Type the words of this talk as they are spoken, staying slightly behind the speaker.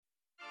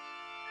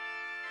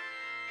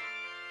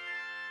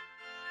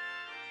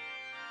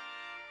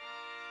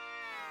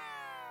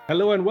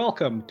Hello and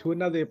welcome to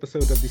another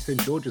episode of the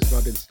St. George's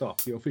Rod and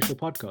Staff, the official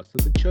podcast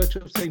of the Church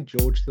of St.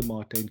 George the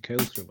Martyr in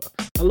Kales River,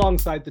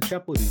 alongside the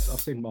chapelries of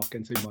St. Mark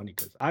and St.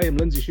 Monica's. I am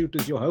Lindsay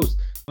Shooters, your host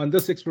on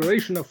this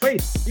exploration of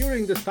faith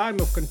during this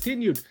time of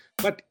continued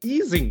but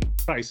easing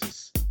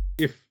crisis,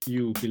 if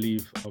you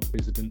believe our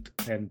president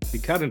and the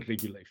current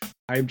regulation.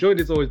 I am joined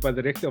as always by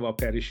the rector of our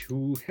parish,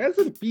 who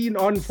hasn't been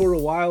on for a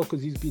while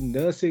because he's been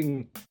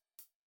nursing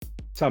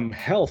some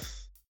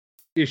health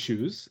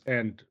issues,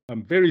 and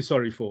I'm very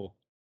sorry for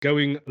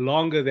going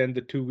longer than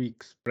the 2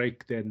 weeks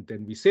break than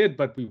we said,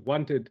 but we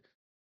wanted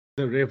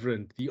the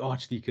Reverend, the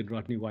Archdeacon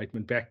Rodney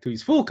Whiteman back to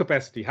his full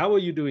capacity. How are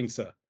you doing,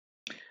 sir?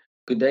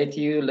 Good day to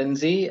you,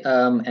 Lindsay,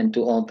 and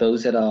to all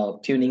those that are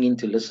tuning in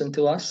to listen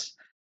to us.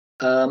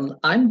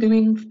 I'm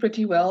doing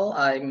pretty well.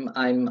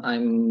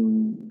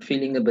 I'm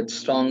feeling a bit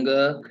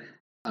stronger.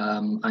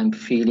 I'm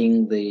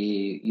feeling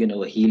the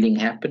healing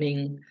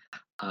happening.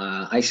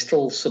 I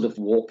still sort of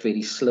walk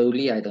very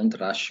slowly. I don't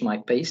rush my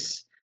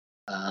pace.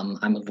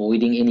 I'm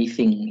avoiding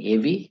anything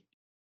heavy,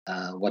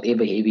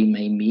 whatever heavy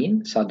may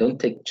mean. So I don't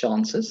take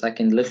chances. I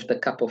can lift a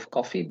cup of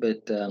coffee,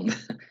 but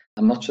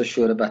I'm not so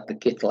sure about the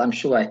kettle. I'm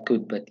sure I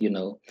could, but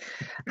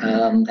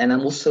and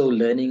I'm also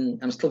learning.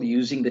 I'm still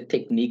using the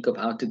technique of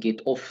how to get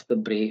off the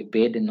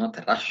bed and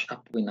not rush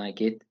up when I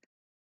get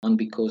on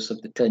because of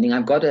the turning.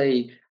 I've got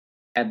a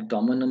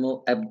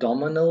abdominal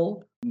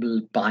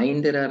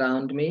binder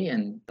around me,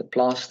 and the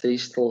plaster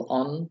is still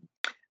on.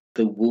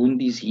 The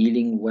wound is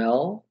healing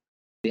well,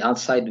 the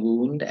outside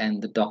wound,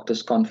 and the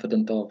doctor's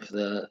confident of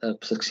the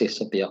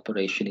success of the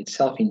operation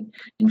itself.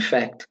 In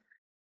fact,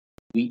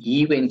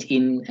 he went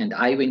in and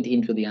I went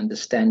in for the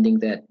understanding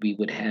that we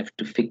would have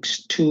to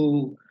fix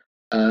two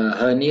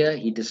hernia.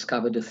 He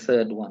discovered a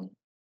third one.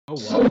 Oh, wow.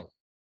 So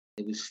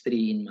there was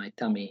 3 in my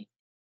tummy,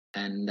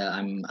 and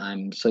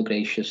I'm so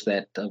gracious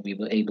that we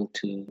were able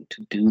to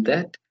do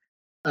that.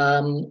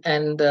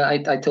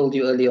 I told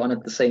you earlier on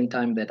at the same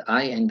time that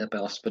I ended up at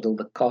hospital.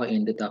 The car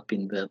ended up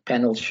in the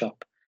panel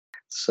shop.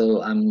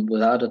 So I'm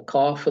without a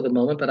car for the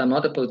moment, but I'm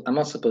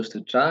not supposed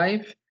to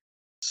drive.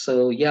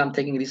 So yeah, I'm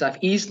taking this. I've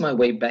eased my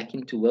way back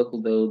into work,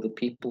 although the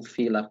people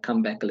feel I've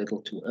come back a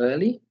little too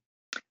early.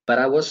 But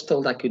I was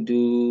told I could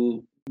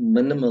do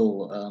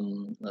minimal,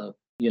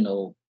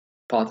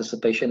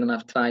 participation, and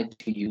I've tried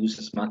to use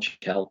as much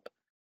help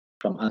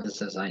from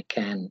others as I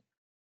can.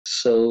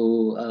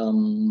 So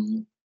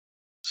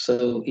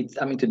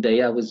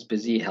today I was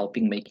busy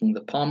helping making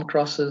the palm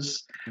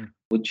crosses,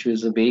 which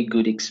was a very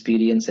good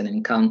experience and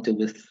encounter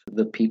with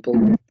the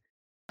people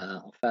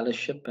of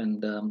fellowship,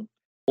 and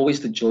always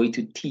the joy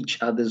to teach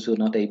others who are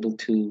not able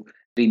to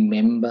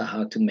remember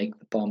how to make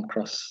the palm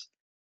cross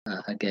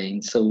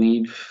again. So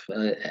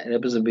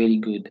that was a very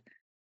good.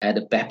 I had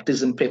a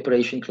baptism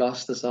preparation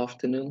class this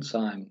afternoon,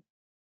 so I'm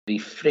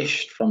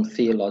refreshed from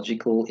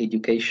theological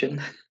education,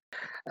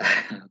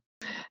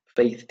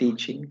 faith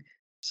teaching.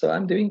 So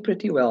I'm doing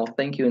pretty well.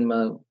 Thank you, and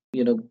my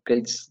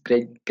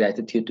great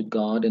gratitude to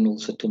God and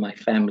also to my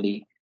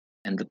family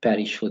and the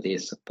parish for their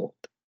support.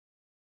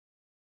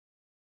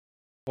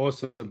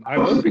 Awesome. I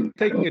won't be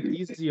taking it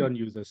easy on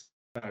you this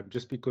time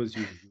just because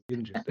you're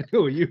injured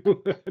or you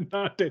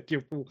not at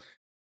your full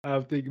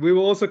thing. We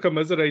were also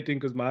commiserating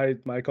because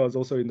my car is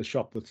also in the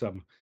shop with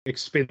some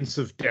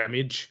expensive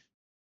damage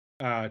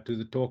to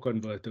the torque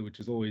converter, which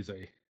is always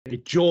a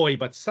joy,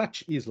 but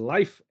such is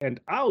life, and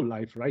our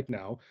life right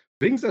now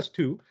brings us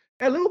to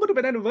a little bit of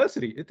an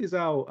anniversary. It is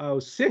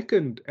our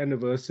second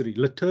anniversary,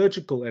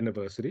 liturgical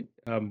anniversary.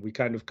 We're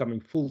kind of coming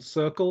full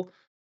circle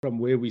from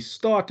where we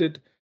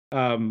started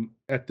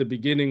at the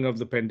beginning of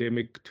the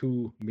pandemic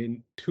 2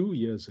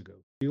 years ago.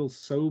 Feels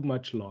so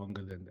much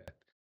longer than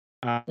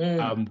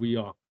that. We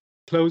are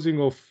closing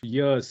off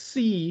year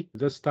C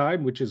this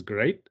time, which is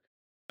great.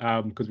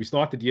 Because we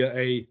started year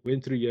A,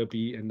 went through year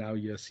B, and now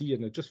year C,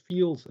 and it just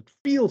feels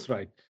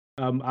right.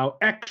 Our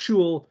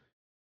actual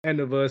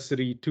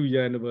anniversary,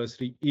 2-year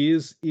anniversary,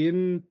 is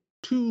in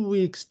 2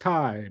 weeks'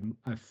 time,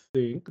 I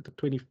think, the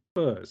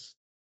 21st.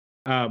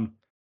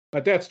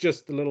 But that's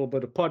just a little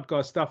bit of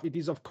podcast stuff. It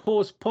is, of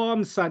course,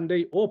 Palm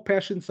Sunday or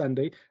Passion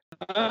Sunday.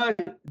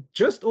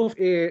 Just off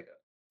air,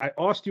 I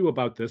asked you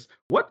about this.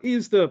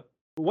 What's the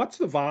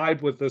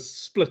vibe with this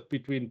split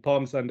between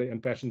Palm Sunday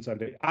and Passion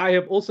Sunday? I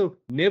have also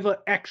never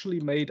actually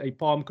made a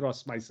palm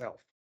cross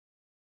myself.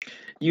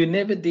 You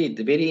never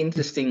did. Very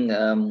interesting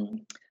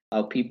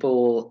how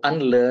people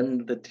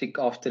unlearn the trick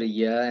after a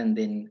year and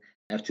then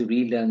have to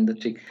relearn the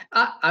trick.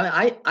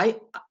 I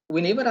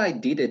whenever I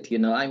did it,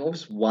 I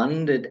always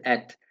wondered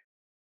at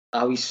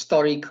our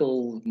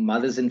historical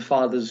mothers and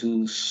fathers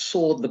who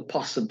saw the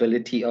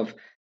possibility of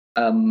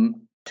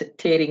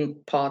tearing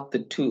apart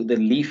the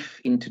leaf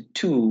into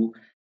two,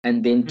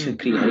 and then to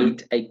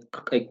create a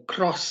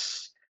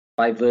cross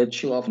by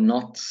virtue of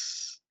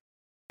knots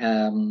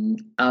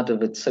out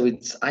of it. So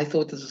I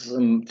thought this is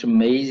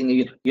amazing.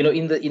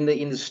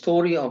 In the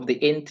story of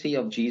the entry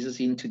of Jesus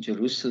into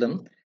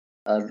Jerusalem,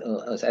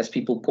 as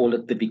people call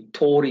it, the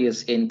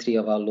victorious entry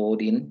of our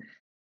Lord in.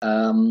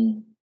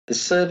 The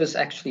service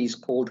actually is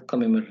called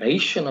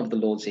commemoration of the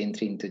Lord's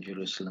entry into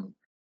Jerusalem.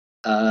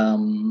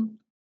 There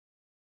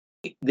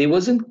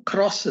wasn't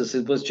crosses,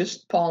 it was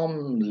just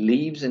palm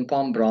leaves and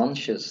palm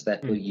branches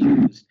that were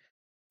Mm. used.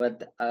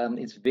 But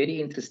it's very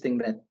interesting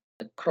that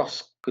a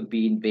cross could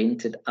be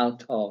invented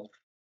out of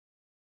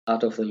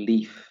the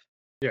leaf.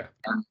 Yeah.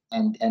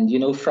 And you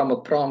know, from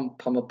a palm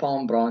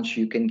branch,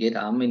 you can get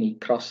how many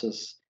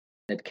crosses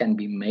that can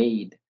be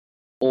made,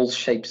 all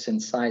shapes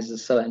and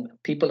sizes. So, and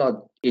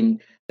people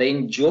they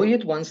enjoy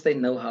it once they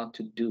know how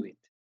to do it.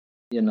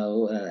 You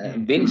know,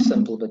 very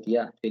simple, but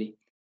yeah, very.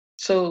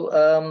 So,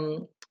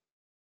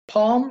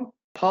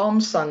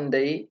 Palm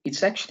Sunday,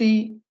 it's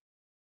actually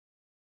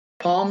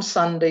Palm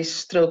Sunday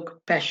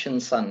stroke Passion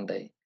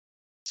Sunday.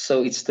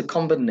 So it's the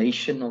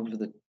combination of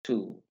the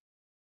two.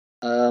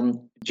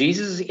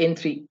 Jesus'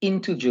 entry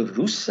into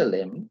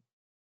Jerusalem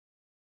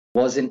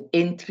was an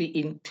entry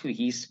into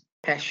his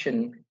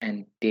passion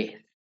and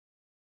death.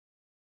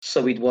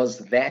 So it was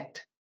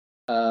that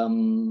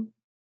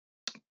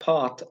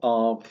part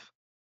of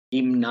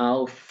him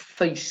now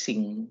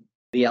facing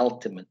the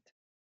ultimate,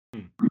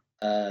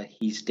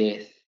 his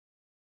death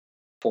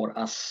for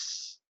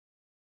us.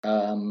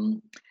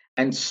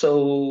 And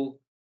so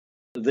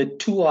the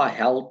two are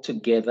held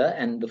together,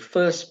 and the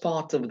first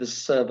part of the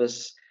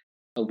service,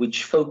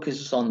 which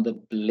focuses on the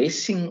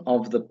blessing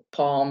of the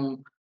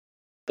palms,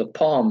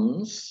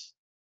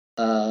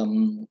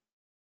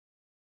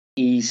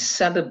 is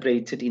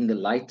celebrated in the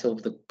light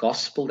of the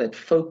gospel that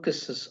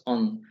focuses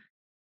on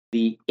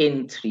the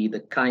entry, the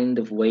kind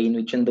of way in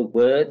which, and the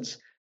words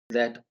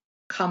that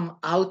come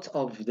out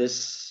of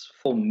this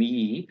for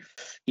me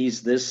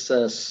is this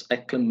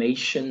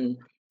acclamation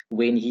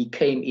when he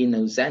came in,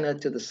 Hosanna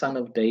to the Son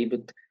of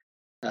David.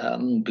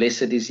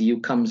 Blessed is he who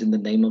comes in the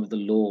name of the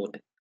Lord,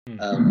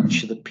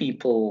 which the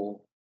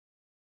people,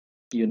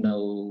 you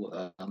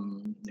know,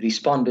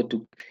 responded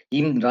to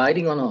him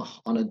riding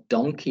on a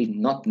donkey,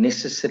 not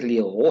necessarily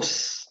a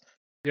horse,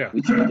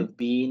 which would have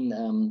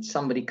been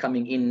somebody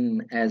coming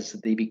in as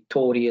the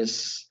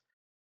victorious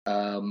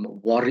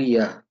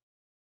warrior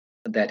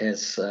that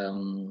has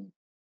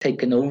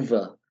taken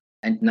over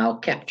and now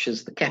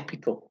captures the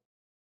capital.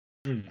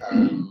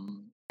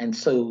 And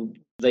so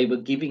they were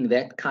giving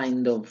that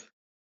kind of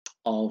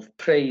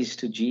praise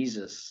to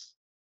Jesus.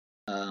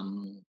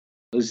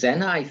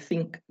 Hosanna, I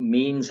think,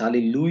 means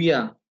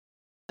hallelujah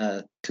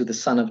to the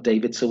Son of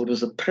David. So it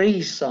was a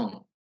praise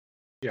song.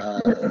 Yeah.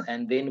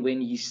 And then when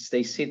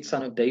they said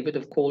Son of David,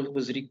 of course, it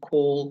was a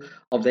recall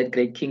of that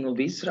great King of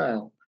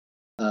Israel.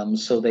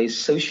 So they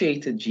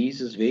associated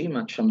Jesus very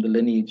much from the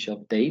lineage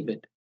of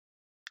David.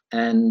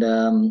 And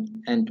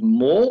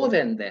more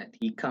than that,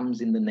 he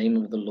comes in the name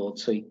of the Lord.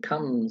 So he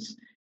comes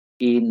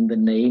in the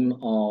name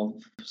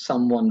of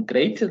someone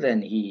greater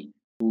than he,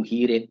 who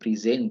he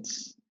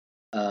represents.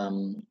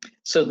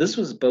 So this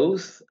was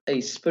both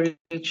a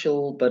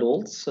spiritual, but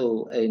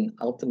also an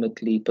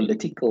ultimately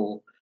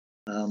political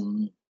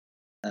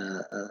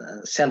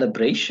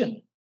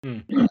celebration.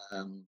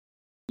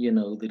 You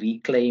know, the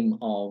reclaim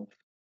of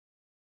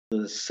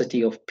the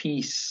city of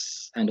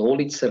peace and all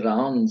it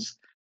surrounds,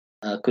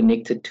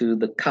 connected to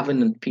the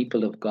covenant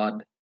people of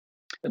God.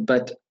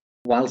 But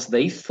whilst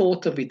they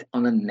thought of it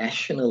on a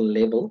national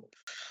level,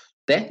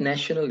 that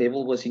national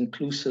level was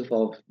inclusive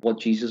of what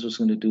Jesus was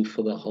going to do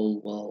for the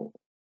whole world.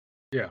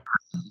 Yeah.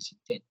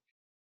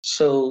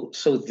 So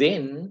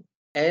then,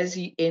 as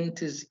he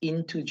enters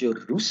into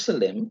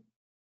Jerusalem,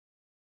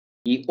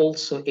 he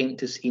also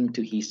enters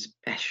into his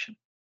passion,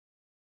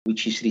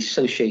 which is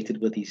associated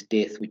with his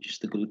death, which is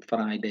the Good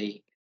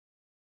Friday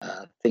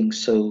thing.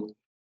 So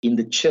in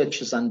the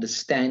church's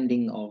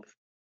understanding of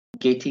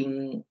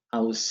getting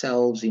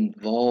ourselves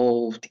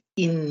involved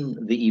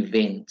in the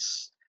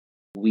events,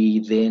 we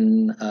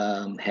then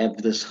have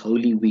this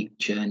Holy Week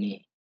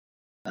journey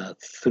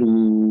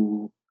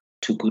through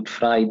to Good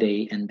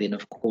Friday, and then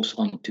of course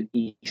on to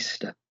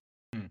Easter.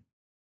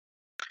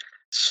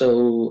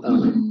 So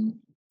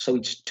so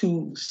it's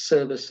two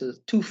services,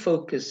 two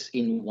focus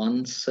in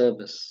one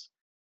service,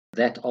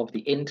 that of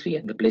the entry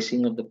and the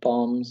blessing of the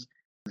palms,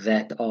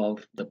 that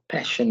of the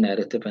passion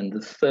narrative, and the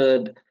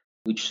third,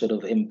 which sort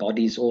of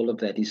embodies all of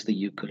that, is the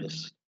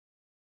Eucharist.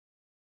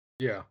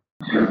 Yeah.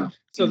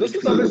 So this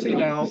is obviously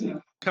now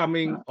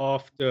coming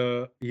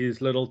after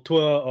his little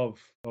tour of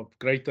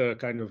greater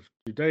kind of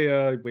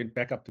Judea, went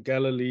back up to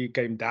Galilee,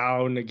 came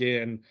down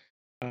again.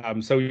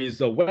 So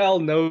he's a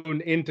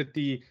well-known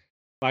entity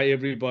by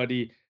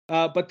everybody.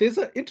 But there's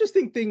an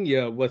interesting thing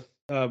here with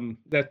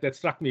that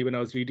struck me when I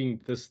was reading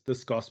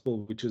this gospel,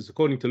 which is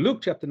according to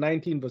Luke chapter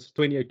 19, verse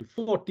 28 to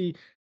 40.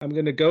 I'm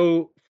going to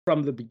go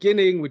from the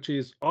beginning, which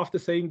is after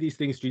saying these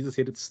things, Jesus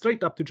headed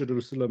straight up to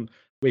Jerusalem,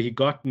 where he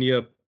got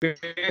near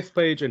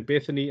Bethphage and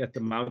Bethany at the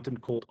mountain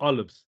called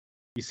Olives.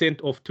 He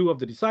sent off two of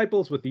the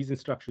disciples with these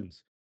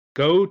instructions: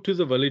 go to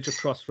the village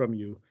across from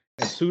you.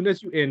 As soon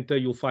as you enter,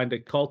 you'll find a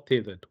colt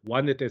tethered,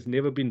 one that has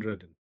never been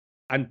ridden.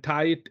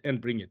 Untie it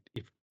and bring it.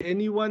 If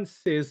anyone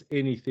says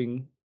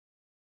anything,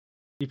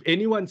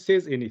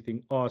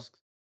 ask,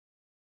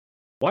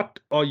 what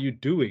are you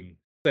doing?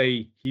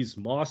 Say, his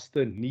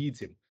master needs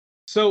him.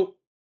 So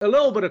a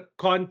little bit of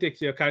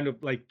context here, kind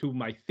of like to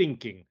my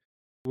thinking,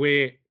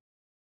 where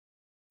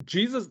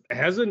Jesus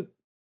hasn't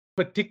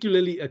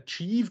particularly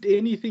achieved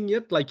anything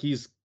yet. Like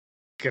his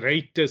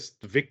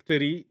greatest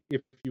victory,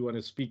 if you want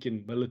to speak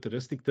in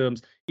militaristic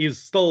terms, is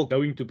still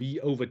going to be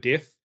over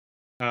death.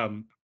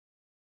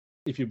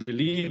 If you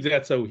believe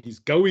that, so he's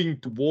going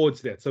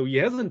towards that. So he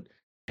hasn't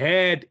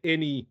had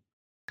any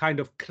kind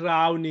of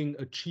crowning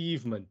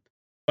achievement,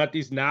 but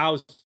is now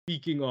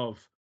speaking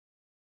of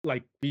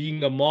like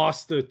being a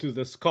master to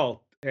this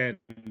cult and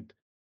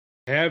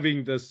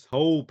having this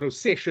whole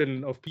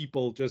procession of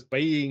people just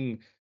baying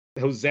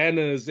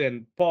hosannas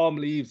and palm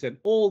leaves and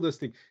all this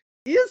thing.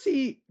 Is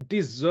he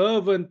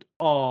deserving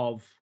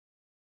of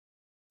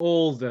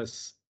all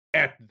this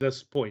at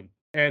this point?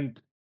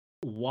 And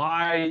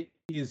why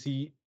is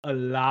he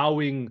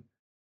allowing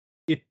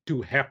it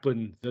to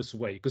happen this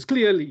way? Because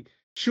clearly,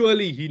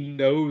 surely he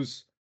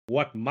knows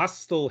what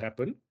must still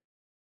happen,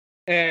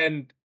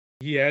 and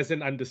he has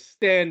an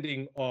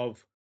understanding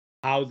of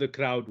how the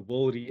crowd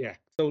will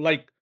react. So,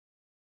 like,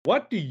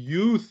 what do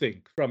you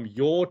think from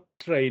your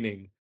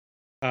training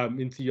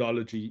in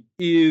theology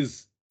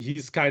is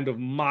his kind of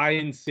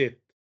mindset?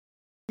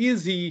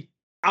 Is he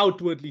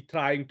outwardly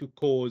trying to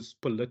cause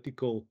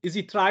political? Is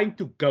he trying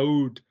to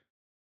goad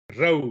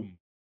Rome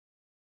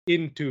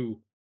into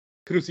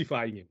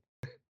crucifying him?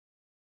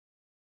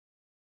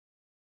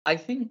 I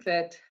think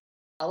that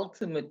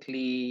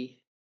ultimately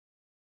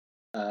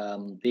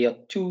there are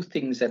two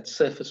things that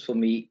surface for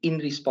me in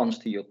response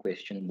to your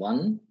question.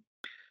 One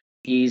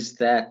is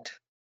that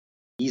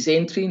his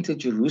entry into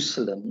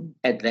Jerusalem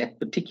at that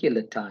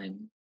particular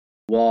time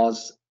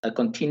was a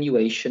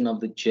continuation of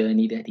the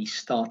journey that he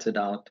started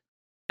out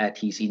at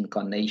his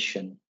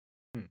incarnation,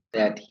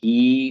 that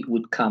he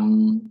would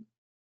come,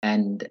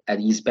 and at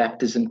his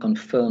baptism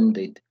confirmed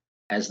it,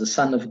 as the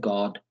Son of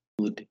God,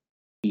 would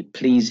be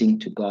pleasing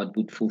to God,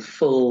 would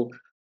fulfill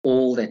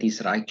all that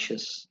is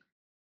righteous,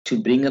 to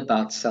bring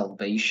about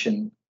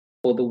salvation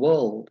for the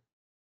world.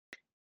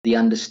 The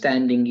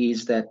understanding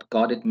is that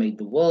God had made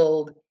the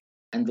world,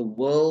 and the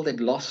world had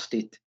lost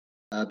it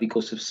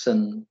because of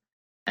sin.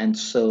 And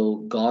so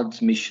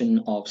God's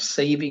mission of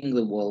saving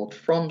the world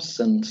from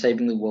sin,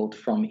 saving the world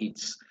from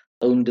its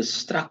own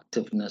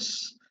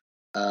destructiveness,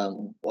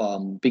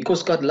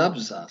 because God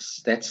loves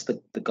us. That's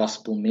the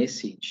gospel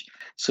message.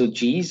 So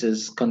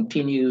Jesus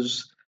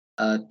continues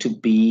to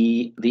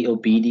be the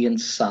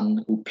obedient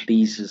son who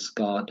pleases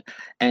God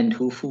and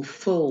who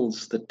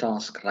fulfills the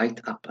task right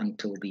up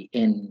until the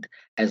end,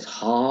 as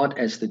hard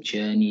as the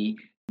journey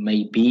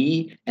may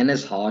be and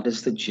as hard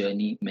as the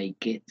journey may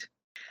get.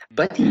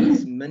 But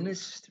his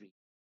ministry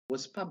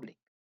was public.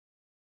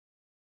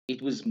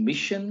 It was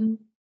mission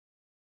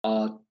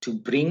to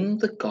bring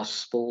the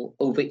gospel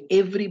over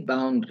every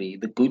boundary,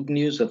 the good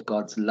news of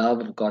God's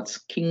love, of God's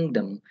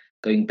kingdom,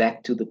 going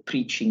back to the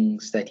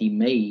preachings that he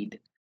made,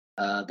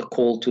 the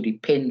call to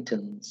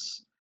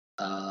repentance.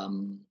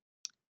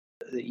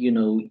 He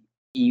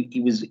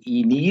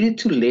needed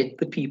to let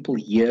the people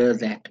hear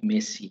that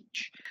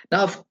message.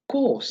 Now, of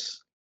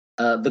course,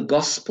 the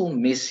gospel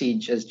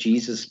message as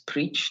Jesus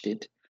preached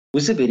it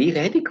was a very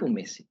radical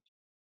message.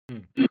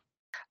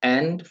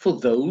 And for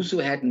those who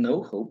had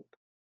no hope,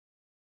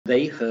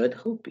 they heard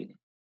hope in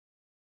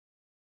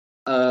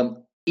it.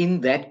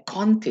 In that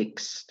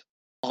context,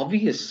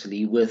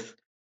 obviously, with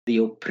the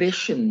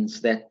oppressions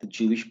that the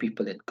Jewish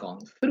people had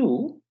gone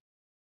through,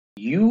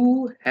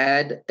 you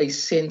had a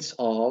sense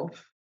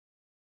of,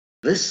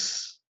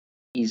 this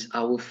is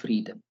our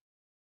freedom.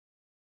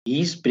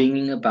 He's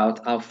bringing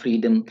about our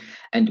freedom,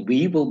 and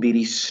we will be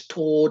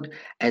restored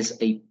as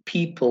a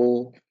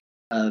people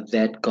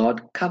that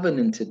God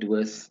covenanted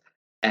with,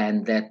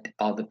 and that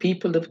are the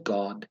people of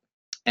God,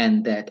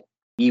 and that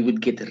he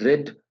would get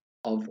rid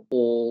of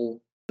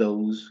all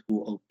those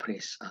who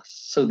oppress us.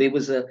 So there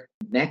was a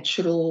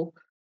natural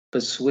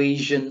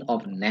persuasion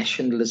of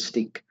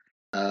nationalistic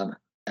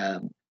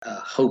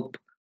hope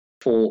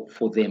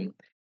for them.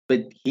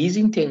 But his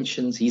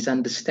intentions, his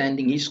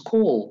understanding, his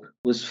call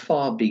was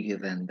far bigger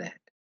than that.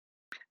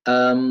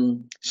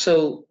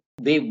 So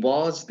there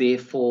was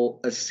therefore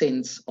a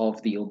sense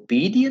of the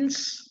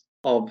obedience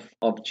of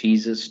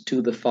Jesus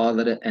to the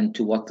Father and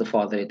to what the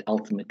Father had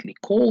ultimately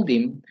called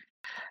him.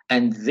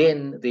 And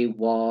then there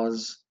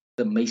was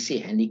the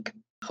messianic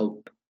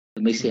hope,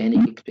 the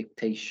messianic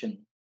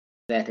expectation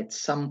that at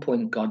some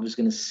point God was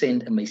going to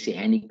send a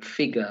messianic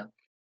figure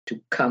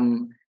to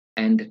come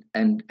and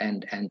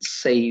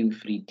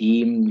save,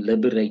 redeem,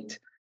 liberate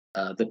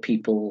the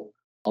people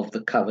of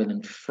the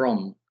covenant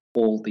from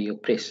all the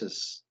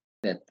oppressors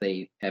that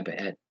they have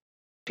had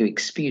to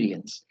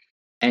experience.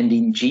 And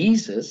in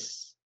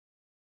Jesus,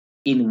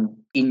 in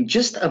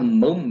just a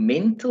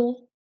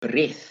momental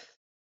breath,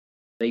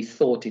 they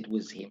thought it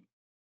was him.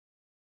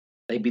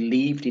 They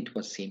believed it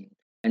was him.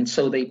 And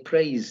so they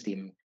praised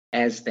him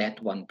as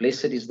that one.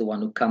 Blessed is the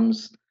one who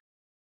comes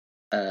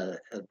in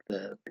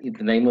the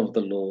name of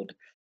the Lord.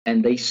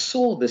 And they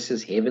saw this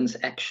as heaven's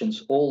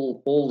actions.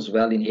 All's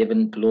well in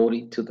heaven,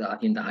 glory to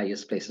in the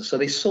highest places. So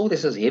they saw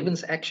this as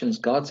heaven's actions,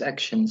 God's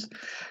actions,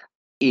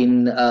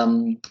 in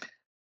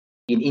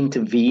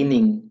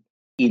intervening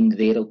in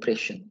their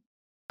oppression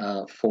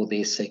for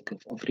their sake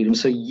of freedom.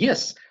 So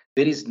yes,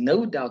 there is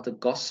no doubt the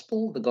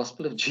gospel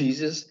of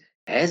Jesus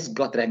has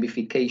got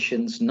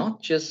ramifications,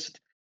 not just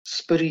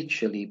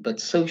spiritually, but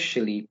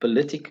socially,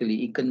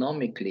 politically,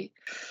 economically,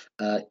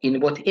 in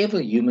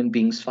whatever human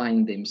beings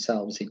find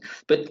themselves in.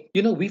 But,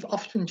 we've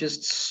often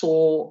just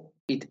saw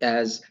it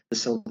as the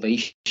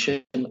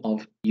salvation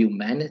of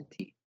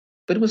humanity,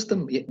 but it was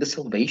the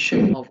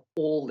salvation of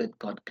all that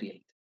God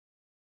created,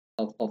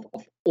 of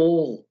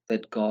all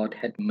that God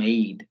had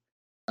made,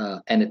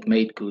 and it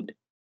made good.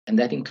 And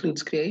that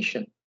includes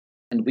creation.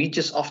 And we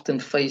just often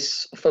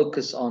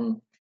focus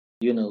on,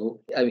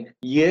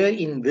 here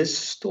in this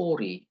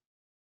story,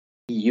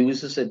 he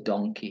uses a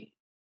donkey.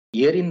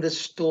 Here in this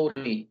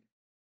story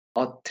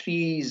are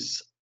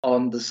trees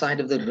on the side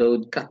of the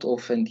road cut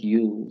off and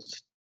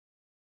used.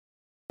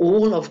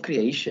 All of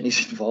creation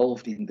is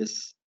involved in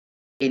this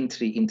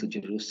entry into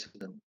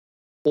Jerusalem.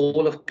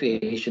 All of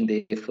creation,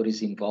 therefore,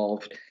 is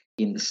involved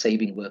in the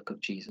saving work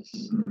of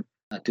Jesus,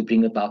 to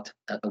bring about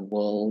a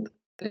world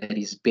that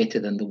is better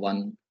than the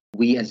one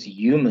we as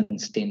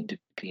humans tend to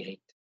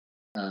create,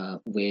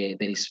 where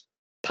there is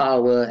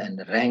power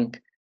and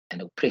rank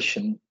and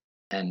oppression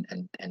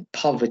and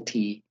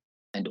poverty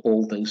and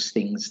all those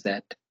things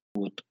that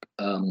would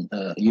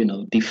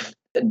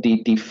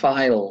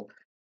defile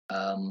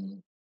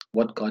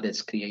what God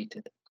has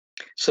created.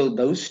 So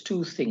those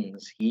two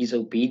things, his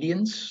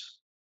obedience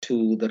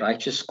to the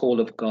righteous call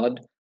of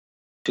God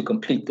to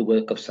complete the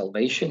work of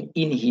salvation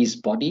in his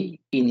body,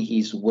 in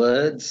his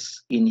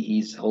words, in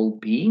his whole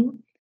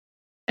being,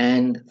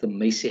 and the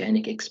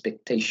messianic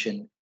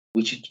expectation,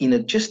 which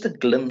in just a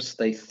glimpse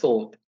they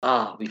thought,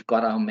 we've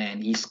got our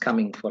man, he's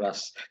coming for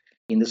us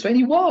in this way. And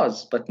he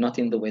was, but not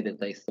in the way that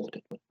they thought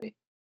it would be.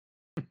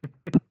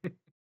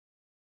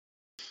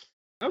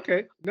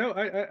 Okay, no,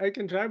 I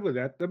can drive with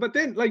that. But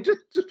then, like,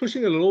 just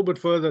pushing a little bit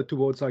further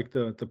towards like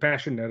the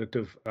passion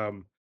narrative,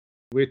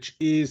 which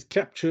is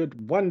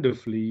captured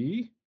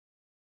wonderfully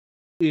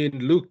in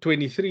Luke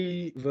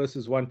 23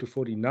 verses 1 to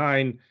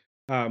 49,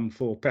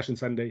 for Passion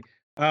Sunday.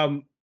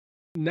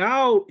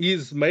 Now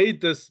he's made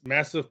this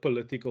massive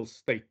political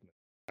statement,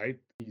 right?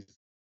 He's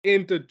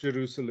entered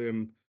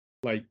Jerusalem,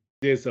 like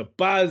there's a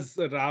buzz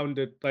around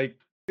it, like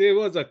there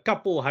was a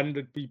couple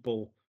hundred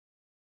people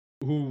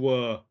who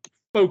were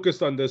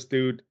focused on this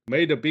dude,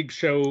 made a big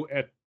show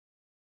at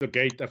the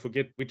gate. I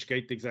forget which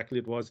gate exactly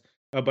it was,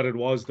 but it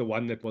was the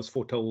one that was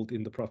foretold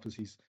in the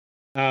prophecies.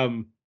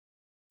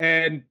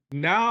 And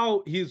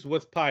now he's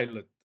with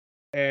Pilate.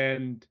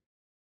 And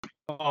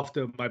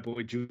after my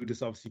boy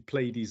Judas obviously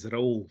played his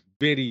role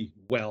very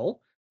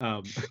well,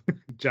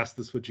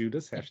 justice for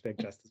Judas, hashtag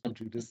justice for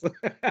Judas.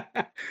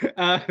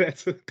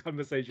 That's a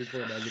conversation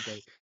for another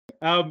day.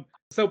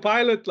 So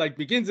Pilate like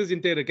begins his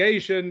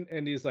interrogation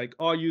and he's like,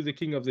 "Are you the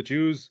king of the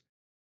Jews?"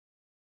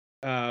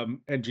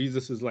 And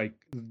Jesus is like,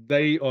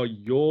 "They are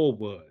your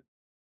words."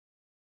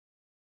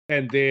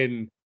 And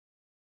then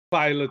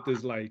Pilate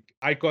is like,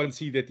 "I can't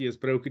see that he has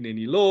broken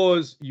any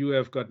laws. You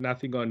have got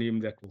nothing on him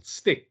that will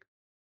stick."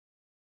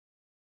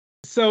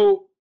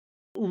 So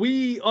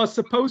we are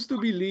supposed to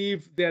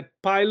believe that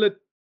Pilate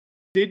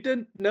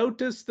didn't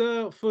notice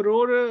the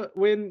furore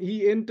when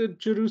he entered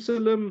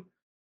Jerusalem,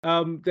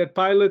 that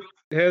Pilate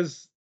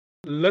has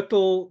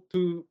little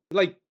to,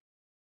 like,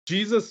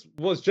 Jesus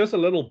was just a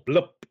little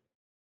blip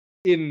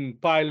in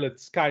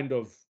Pilate's kind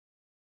of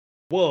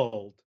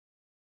world.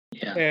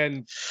 Yeah.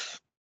 And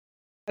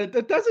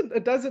it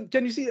doesn't,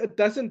 can you see, it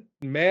doesn't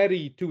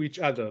marry to each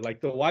other. Like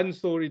the one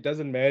story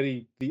doesn't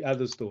marry the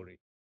other story.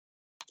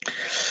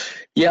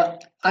 Yeah,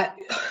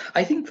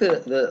 I think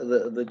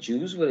the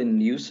Jews were a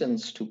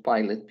nuisance to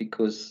Pilate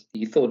because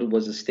he thought it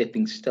was a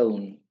stepping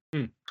stone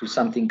to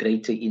something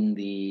greater in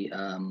the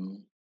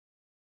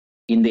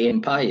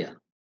empire,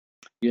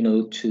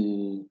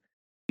 to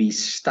be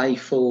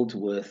stifled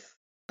with,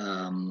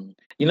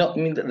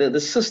 the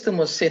system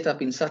was set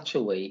up in such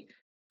a way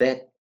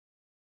that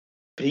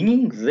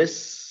bringing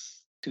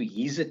this to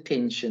his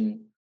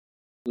attention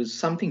was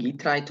something he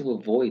tried to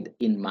avoid,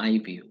 in my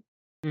view.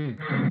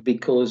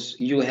 Because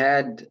you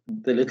had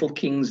the little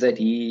kings that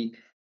he,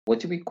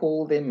 what do we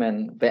call them?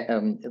 And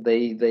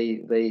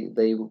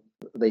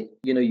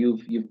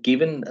you've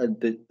given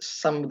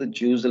some of the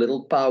Jews a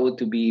little power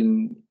to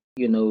be,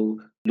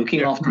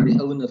 looking after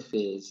their own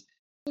affairs.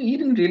 So he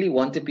didn't really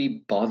want to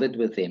be bothered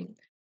with them.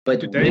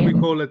 But today we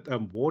call it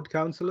ward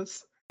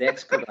councillors.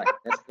 That's correct.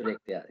 That's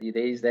correct. Yeah,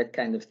 there is that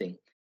kind of thing.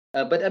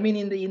 But I mean,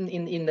 in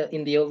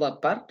the old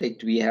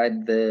apartheid, we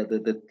had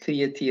the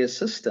 3-tier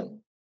system.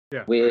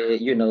 Yeah. Where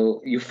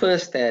you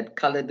first had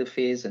colored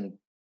affairs and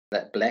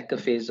black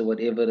affairs or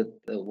whatever it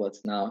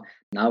was. Now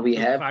we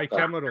have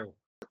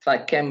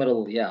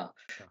tricameral. Yeah.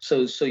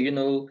 So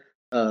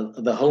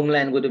the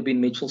homeland would have been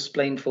Mitchell's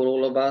Plain for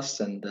all of us,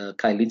 and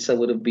Kailitsa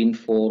would have been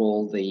for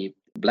all the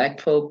black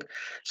folk.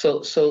 So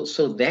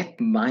that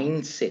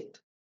mindset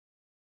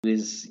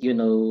is,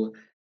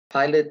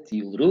 Pilate,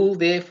 you rule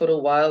there for a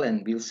while,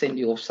 and we'll send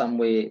you off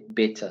somewhere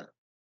better.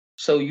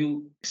 So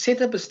you set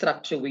up a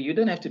structure where you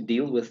don't have to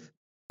deal with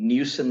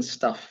nuisance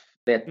stuff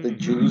that the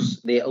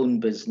Jews, their own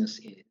business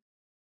is.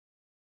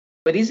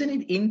 But isn't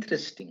it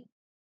interesting?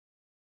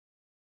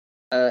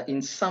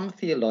 In some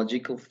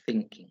theological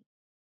thinking,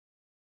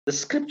 the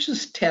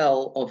scriptures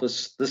tell of a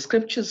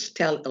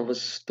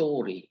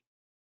story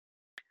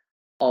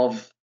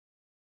of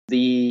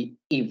the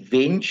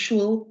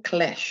eventual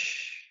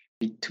clash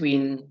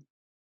between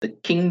the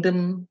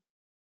kingdom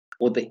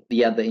or the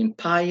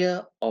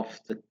empire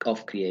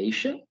of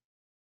creation.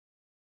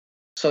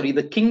 Sorry,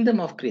 the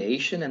kingdom of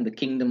creation and the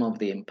kingdom of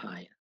the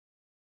empire.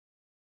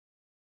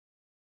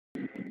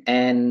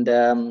 And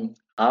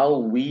how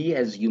we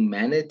as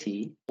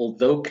humanity,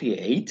 although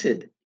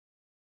created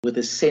with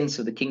a sense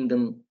of the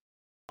kingdom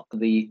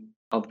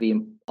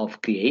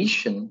of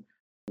creation,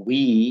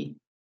 we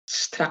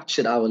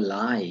structured our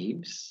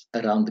lives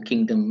around the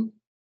kingdom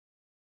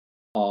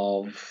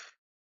of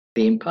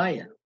the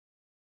empire.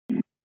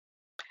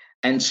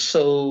 And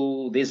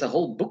so there's a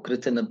whole book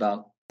written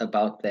about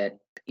that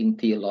in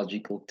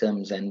theological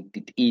terms, and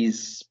it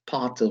is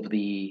part of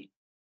the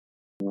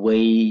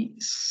way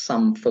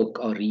some folk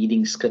are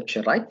reading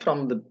scripture, right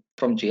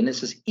from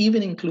Genesis,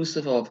 even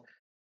inclusive of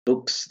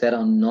books that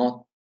are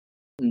not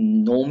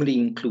normally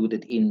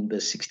included in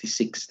the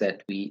 66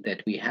 that we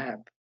have.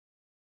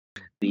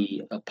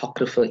 The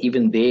Apocrypha,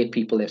 even there,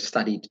 people have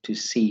studied to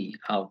see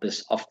how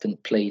this often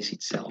plays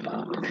itself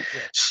out. Yeah.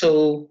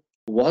 So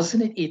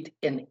wasn't it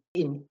an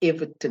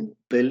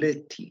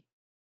inevitability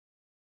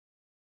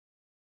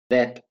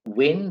that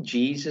when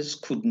Jesus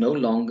could no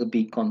longer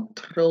be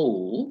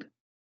controlled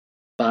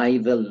by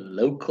the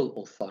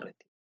local authority,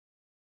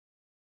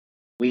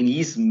 when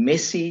his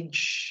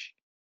message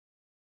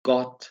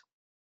got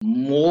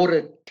more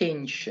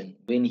attention,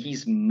 when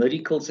his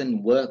miracles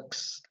and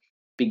works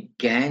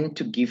began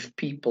to give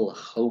people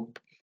hope,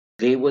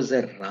 there was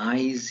a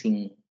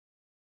rising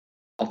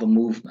of a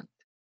movement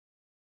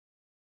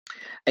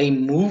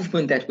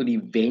that would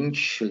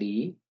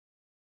eventually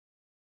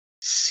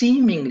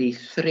seemingly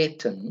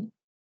threaten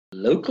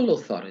local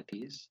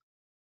authorities,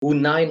 who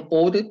now, in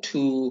order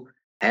to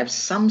have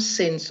some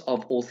sense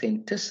of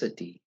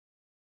authenticity,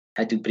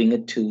 had to bring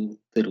it to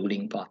the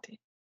ruling party.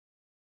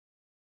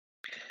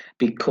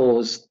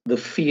 Because the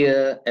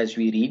fear, as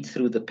we read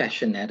through the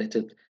Passion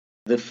narrative,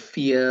 the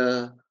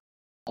fear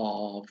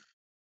of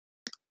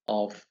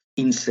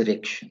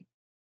insurrection.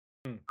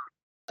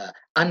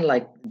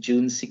 Unlike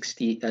January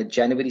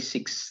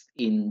 6th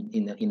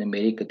in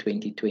America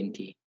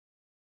 2020,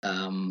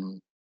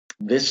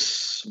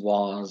 this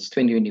was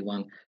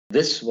 2021.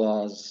 This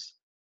was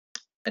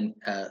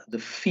the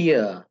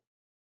fear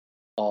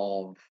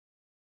of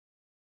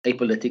a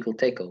political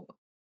takeover.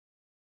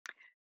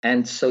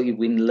 And so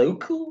when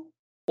local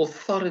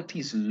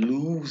authorities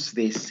lose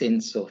their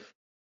sense of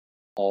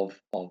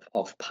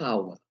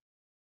power,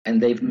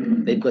 and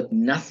they've got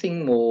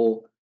nothing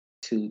more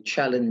to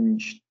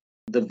challenge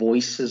the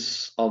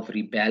voices of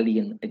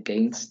rebellion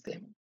against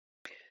them,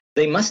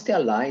 they must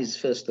tell lies,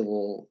 first of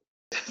all,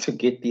 to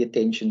get the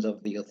attentions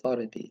of the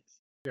authorities.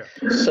 Yeah.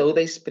 So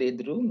they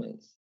spread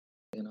rumors,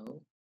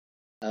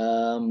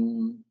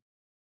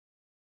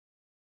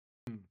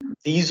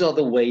 These are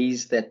the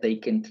ways that they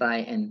can try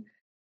and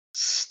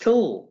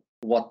still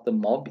what the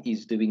mob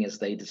is doing as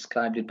they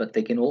described it, but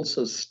they can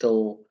also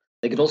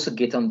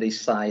get on their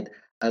side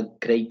a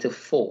greater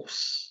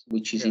force,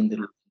 which is in the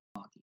ruling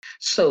party.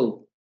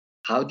 So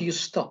how do you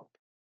stop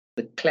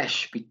the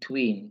clash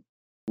between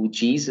who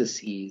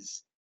Jesus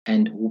is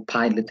and who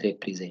Pilate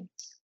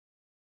represents?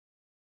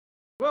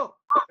 Well,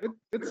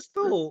 it's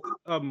still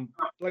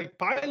like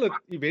Pilate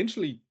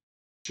eventually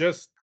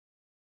just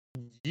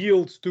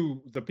yields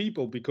to the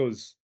people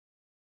because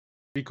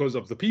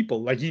of the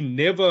people. Like, he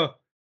never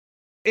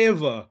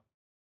ever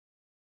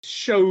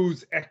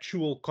shows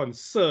actual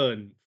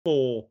concern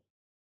for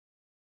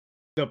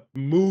the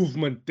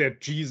movement that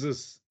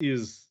Jesus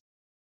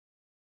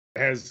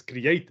has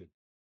created.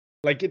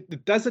 Like,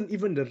 it doesn't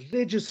even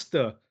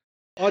register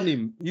on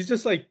him. He's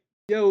just like,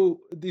 yo,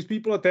 these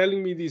people are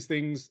telling me these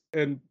things,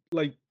 and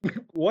like,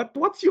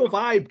 what's your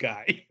vibe,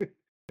 guy?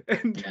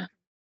 And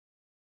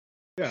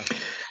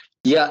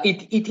yeah,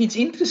 it's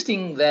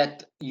interesting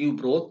that you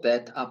brought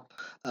that up.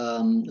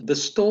 The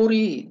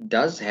story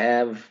does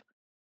have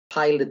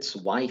Pilate's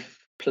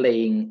wife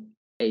playing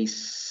a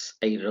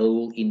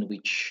role in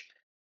which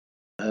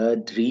her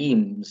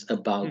dreams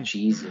about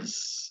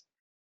Jesus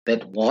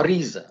that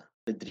worries her.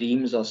 The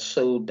dreams are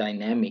so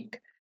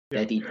dynamic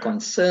that it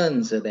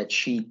concerns her, that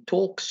she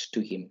talks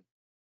to him.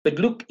 But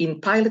look, in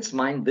Pilate's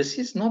mind, this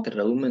is not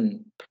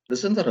Roman. This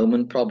isn't a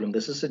Roman problem.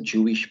 This is a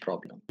Jewish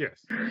problem.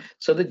 Yes.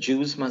 So the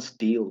Jews must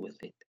deal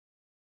with it.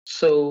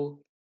 So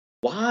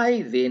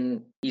why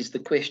then is the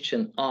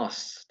question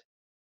asked,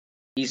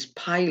 is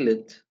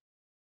Pilate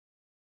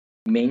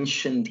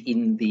mentioned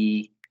in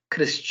the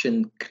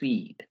Christian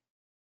creed?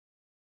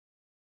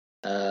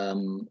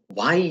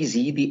 Why is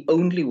he the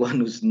only one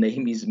whose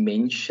name is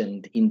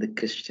mentioned in the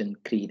Christian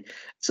creed?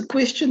 It's a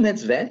question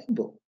that's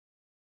valuable.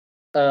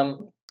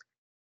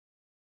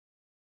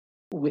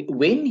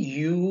 when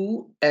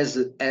you, as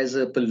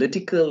a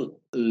political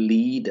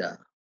leader,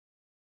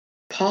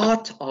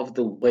 part of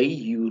the way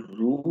you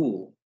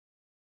rule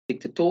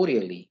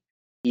dictatorially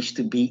is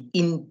to be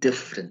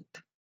indifferent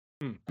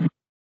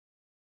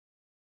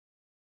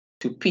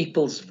to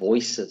people's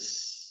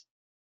voices,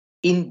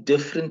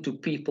 indifferent to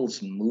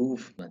people's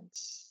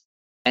movements,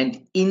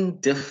 and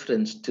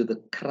indifference to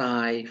the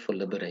cry for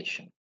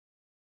liberation.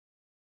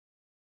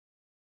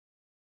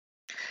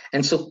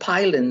 And so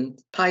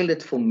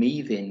Pilate for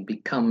me then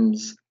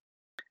becomes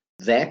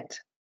that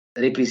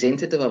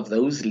representative of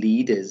those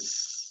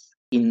leaders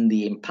in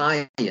the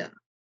empire,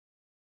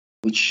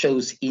 which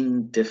shows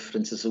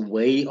indifference as a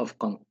way of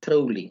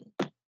controlling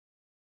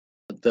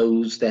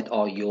those that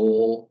are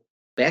your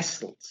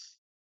vassals,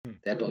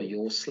 that are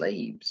your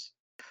slaves,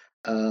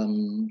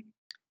 whom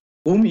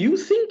you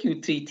think you're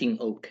treating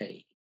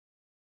okay,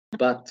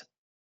 but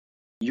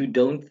you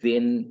don't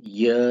then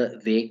hear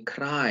their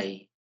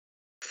cry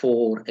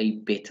for a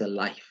better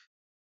life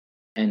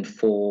and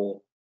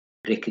for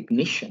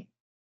recognition.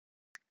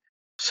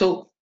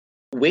 So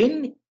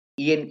when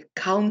he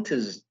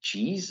encounters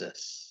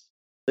Jesus,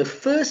 the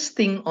first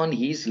thing on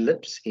his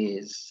lips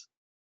is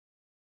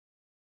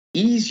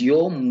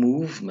your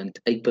movement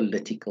a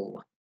political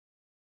one?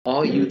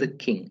 Are you the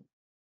king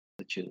of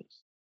the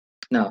Jews?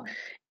 Now,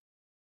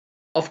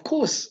 of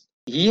course,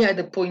 he had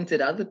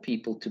appointed other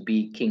people to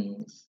be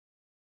kings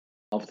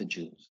of the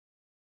Jews.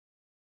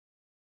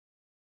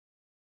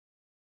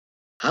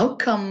 How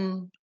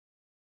come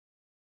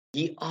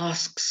he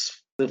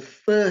asks the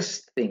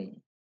first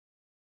thing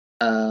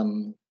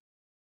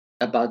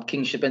about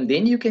kingship? And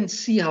then you can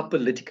see how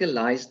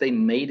politicalized they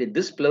made it.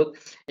 This bloke,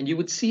 and you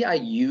would see I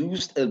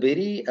used a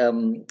very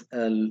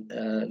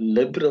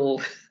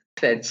liberal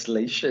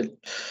translation,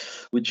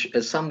 which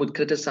some would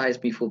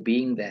criticize me for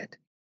being that.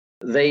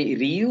 They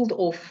reeled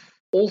off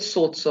all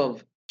sorts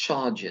of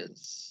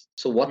charges.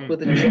 So what were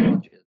the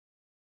charges?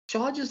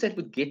 Charges that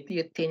would get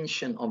the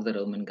attention of the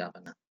Roman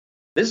governor.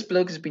 This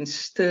bloke has been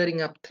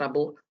stirring up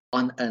trouble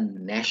on a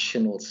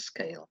national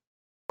scale.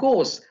 Of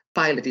course,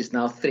 Pilate is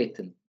now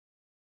threatened.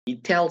 He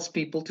tells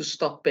people to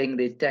stop paying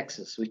their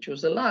taxes, which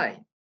was a lie.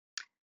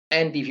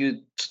 And if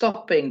you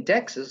stop paying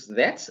taxes,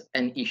 that's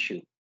an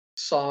issue.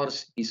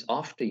 SARS is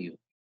after you.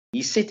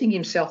 He's setting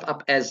himself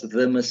up as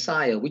the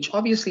Messiah, which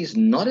obviously is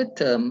not a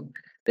term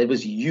that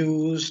was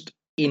used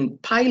in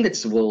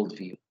Pilate's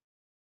worldview.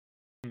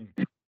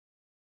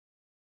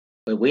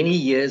 But when he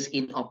hears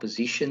in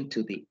opposition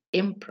to the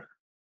emperor.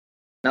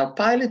 Now,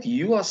 Pilate,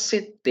 you are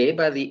set there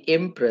by the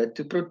emperor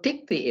to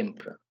protect the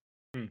emperor,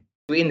 to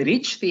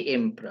enrich the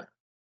emperor.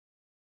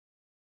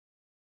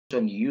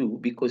 On you,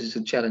 because it's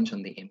a challenge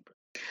on the emperor.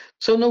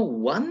 So no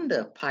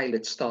wonder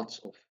Pilate starts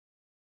off.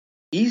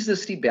 Is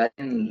this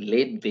rebellion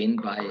led then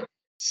by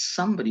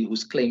somebody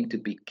who's claimed to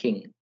be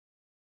king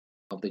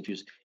of the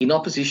Jews, in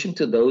opposition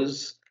to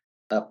those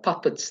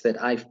puppets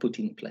that I've put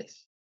in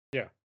place?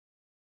 Yeah.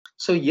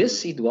 So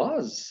yes, it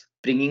was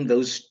bringing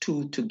those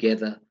two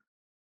together,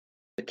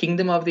 the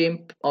kingdom of the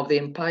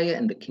empire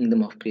and the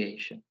kingdom of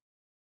creation.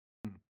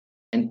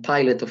 And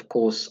Pilate, of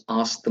course,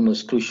 asked the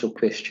most crucial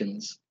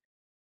questions.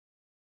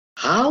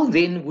 How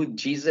then would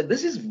Jesus,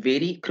 this is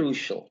very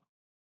crucial,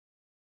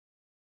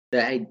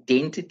 the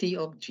identity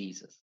of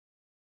Jesus.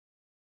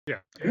 Yeah.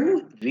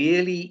 Who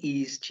really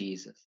is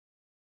Jesus?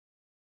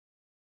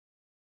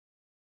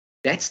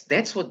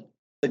 That's what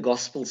the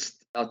Gospels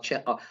are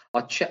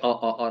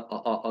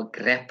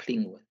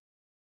grappling with.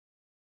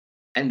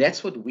 And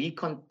that's what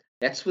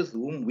that's with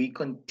whom we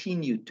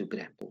continue to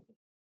grapple with.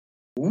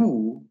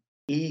 Who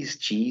is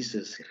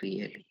Jesus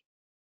really?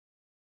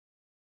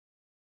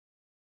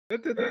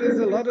 There's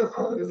a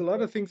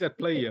lot of things at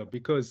play here,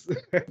 because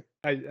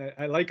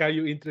I like how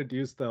you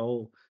introduced the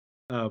whole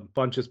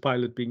Pontius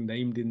Pilate being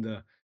named in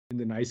the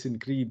Nicene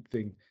Creed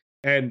thing,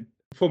 and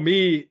for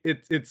me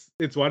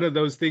it's one of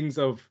those things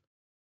of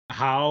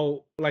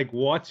how, like,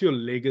 what's your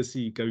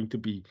legacy going to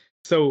be?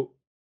 So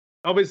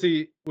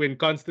obviously when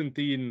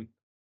Constantine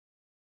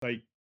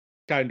like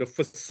kind of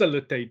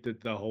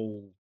facilitated the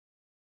whole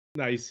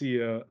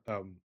Nicaea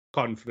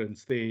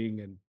conference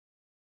thing and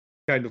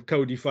kind of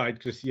codified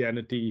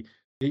Christianity,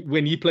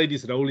 when he played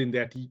his role in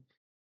that,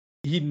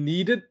 he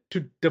needed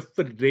to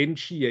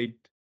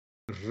differentiate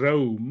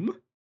Rome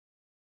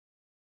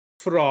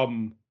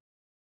from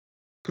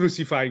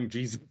crucifying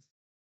Jesus.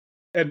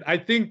 And I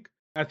think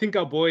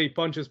our boy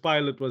Pontius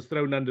Pilate was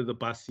thrown under the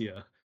bus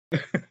here.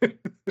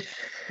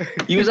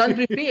 He was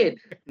unprepared.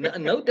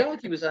 No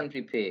doubt he was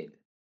unprepared.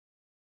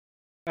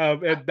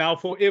 And now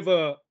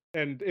forever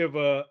and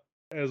ever,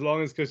 as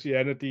long as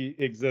Christianity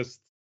exists,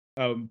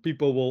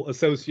 people will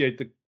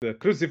associate the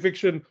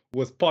crucifixion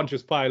with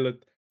Pontius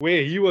Pilate,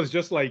 where he was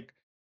just like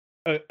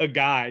a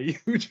guy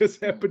who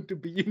just happened to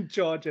be in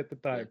charge at the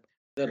time.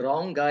 The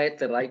wrong guy at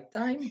the right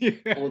time,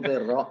 or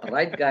the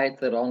right guy at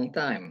the wrong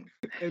time.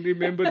 And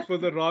remembered for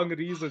the wrong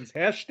reasons.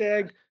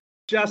 Hashtag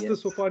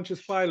justice for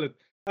Pontius Pilate.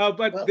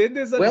 But then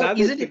there's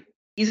another.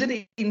 Isn't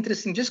it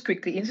interesting? Just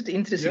quickly, isn't it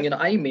interesting? Yeah.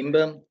 I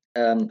remember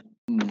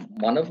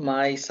one of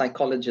my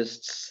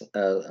psychologists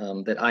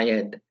that I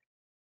had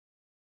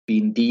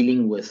been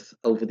dealing with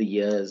over the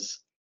years,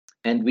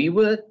 and we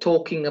were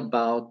talking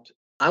about.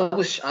 I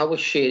was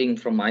sharing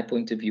from my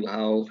point of view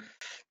how,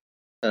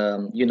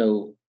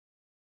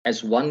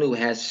 as one who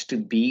has to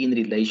be in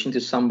relation to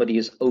somebody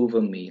who's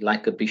over me,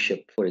 like a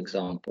bishop, for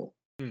example.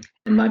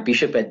 And my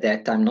bishop at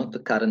that time, not the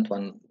current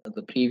one,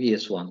 the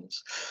previous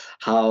ones,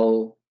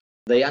 how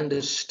they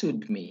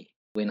understood me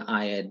when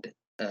I had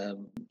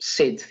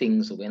said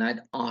things, when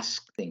I'd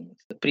asked things.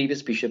 The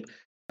previous bishop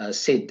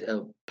said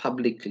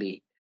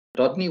publicly,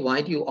 Rodney,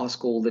 why do you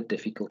ask all the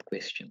difficult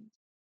questions?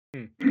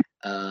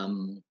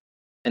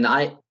 And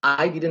I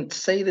didn't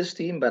say this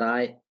to him, but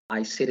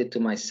I said it to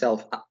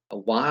myself.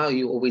 Why are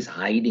you always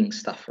hiding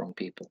stuff from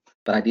people?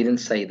 But I didn't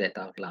say that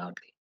out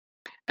loudly.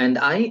 And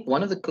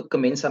one of the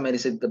comments I made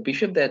is that the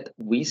bishop that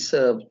we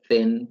served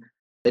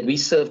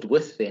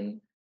with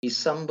then, is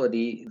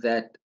somebody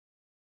that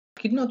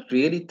did not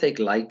really take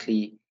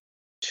lightly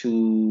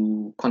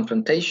to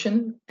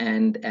confrontation,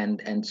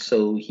 and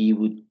so he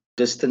would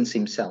distance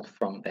himself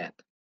from that.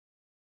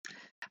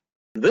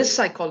 This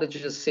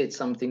psychologist said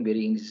something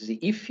very interesting.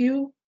 If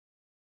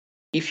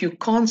you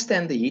can't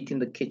stand the heat in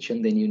the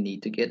kitchen, then you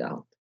need to get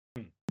out.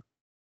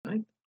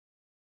 Right?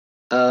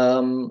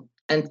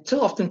 And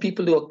so often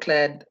people who are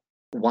clad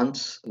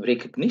want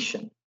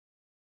recognition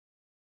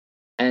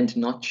and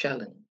not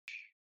challenge,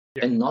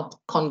 and not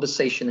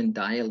conversation and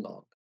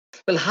dialogue.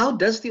 Well, how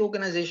does the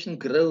organization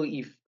grow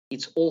if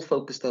it's all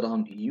focused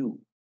around you?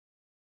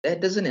 That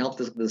doesn't help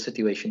the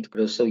situation to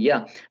grow. So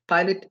yeah,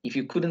 Pilate, if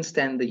you couldn't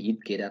stand the heat,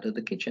 get out of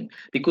the kitchen,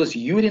 because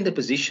you're in the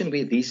position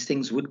where these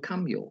things would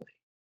come your way.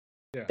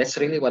 Yeah. That's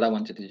really what I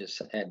wanted to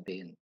just add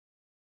in.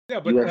 Yeah,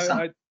 but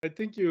I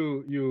think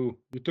you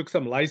took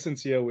some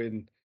license here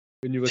when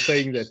you were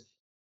saying that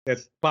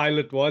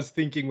Pilate was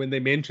thinking, when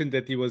they mentioned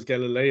that he was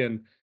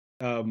Galilean,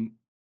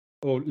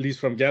 or at least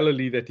from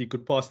Galilee, that he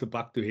could pass the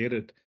buck to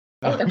Herod.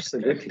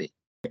 Absolutely.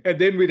 And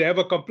then we'd have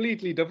a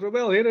completely different.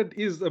 Well, Herod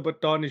is a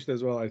bit tarnished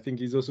as well. I think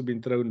he's also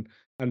been thrown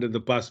under the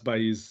bus by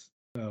his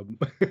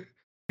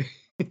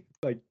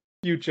like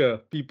future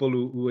people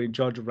who are in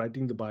charge of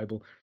writing the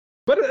Bible.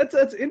 But it's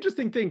an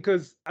interesting thing,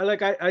 because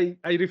I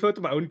refer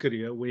to my own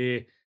career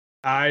where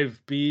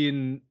I've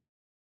been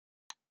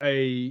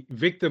a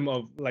victim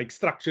of like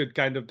structured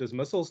kind of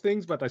dismissals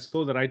things, but I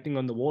saw the writing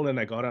on the wall and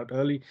I got out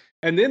early.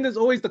 And then there's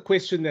always the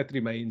question that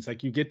remains,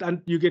 like you get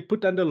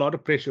put under a lot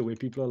of pressure where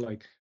people are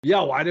like,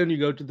 yeah, why don't you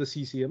go to the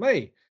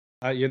CCMA,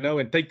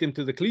 and take them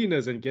to the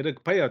cleaners and get a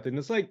payout? And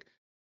it's like,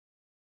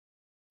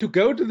 to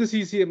go to the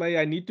CCMA,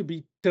 I need to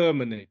be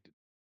terminated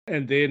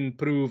and then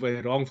prove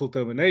a wrongful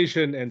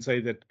termination and say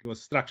that it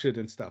was structured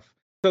and stuff.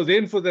 So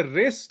then for the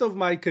rest of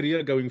my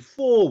career going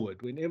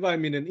forward, whenever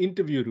I'm in an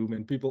interview room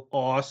and people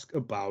ask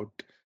about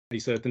a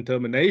certain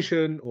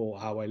termination or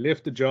how I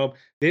left the job,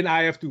 then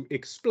I have to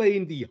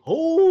explain the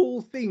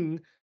whole thing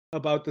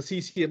about the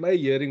CCMA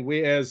hearing,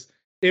 whereas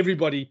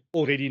everybody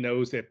already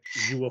knows that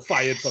you were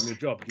fired from your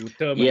job, you were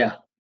terminated.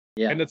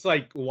 Yeah. And it's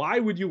like, why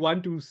would you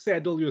want to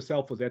saddle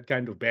yourself with that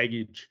kind of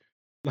baggage,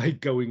 like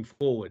going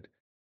forward?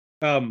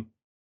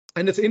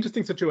 And it's an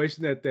interesting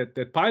situation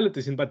that Pilate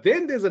is in. But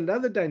then there's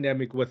another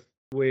dynamic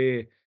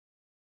where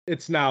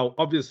it's now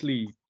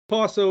obviously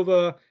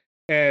Passover,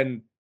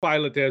 and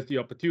Pilate has the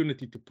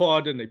opportunity to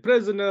pardon a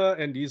prisoner,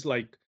 and he's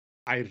like,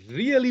 I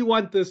really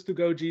want this to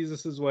go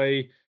Jesus's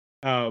way.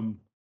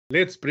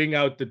 Let's bring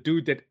out the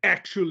dude that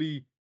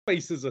actually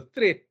faces a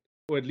threat,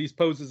 or at least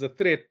poses a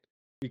threat,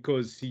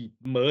 because he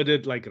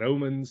murdered like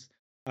Romans.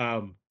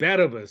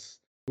 Barabbas,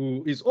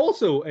 who is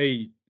also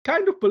a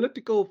kind of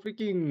political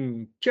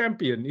freaking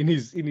champion in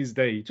his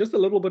day, just a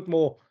little bit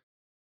more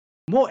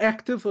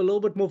active, a little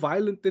bit more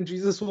violent than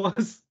Jesus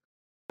was.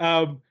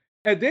 And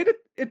then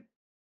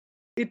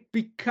it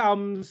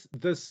becomes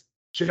this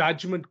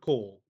judgment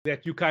call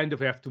that you kind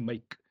of have to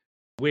make,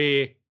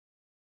 where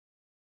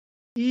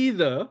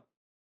either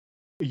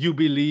you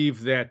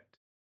believe that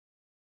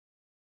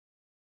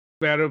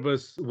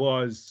Barabbas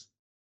was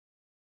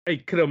a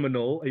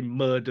criminal, a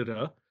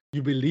murderer.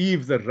 You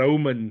believe the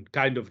Roman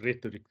kind of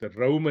rhetoric, the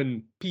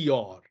Roman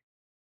PR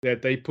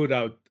that they put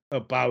out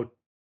about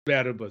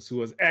Barabbas, who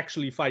was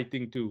actually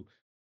fighting to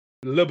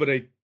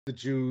liberate the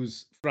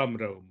Jews from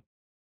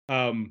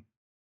Rome.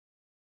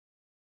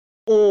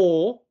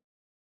 Or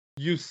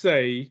you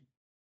say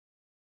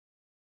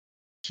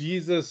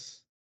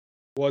Jesus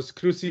was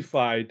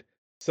crucified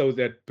so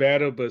that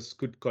Barabbas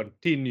could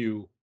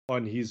continue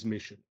on his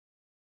mission.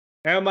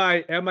 Am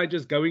I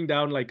just going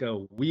down like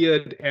a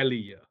weird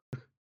alley here?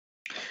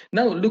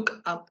 No, look,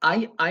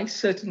 I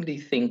certainly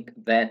think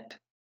that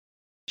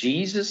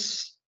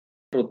Jesus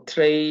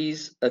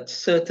portrays a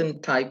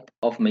certain type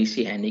of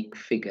messianic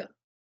figure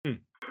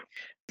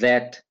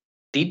that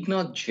did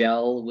not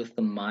gel with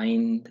the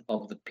mind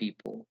of the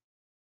people,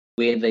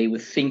 where they were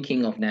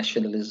thinking of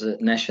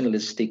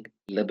nationalistic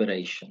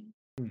liberation.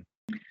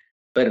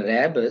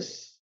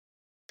 Barabbas,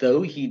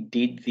 though he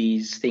did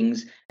these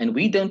things, and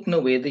we don't know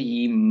whether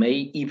he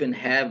may even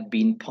have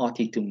been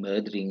party to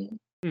murdering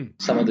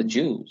some of the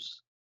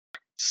Jews,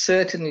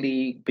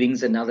 certainly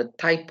brings another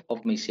type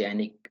of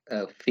messianic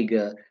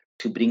figure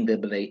to bring the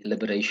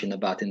liberation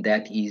about, and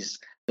that is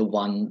the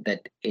one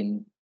that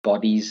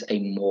embodies a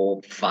more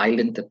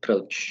violent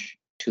approach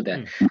to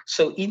that.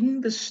 So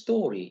in the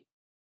story,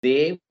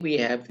 there we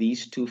have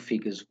these two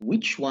figures.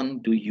 Which one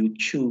do you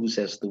choose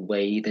as the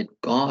way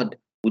that God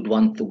would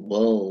want the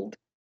world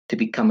to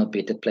become a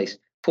better place?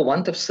 For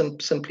want of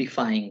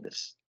simplifying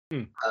this,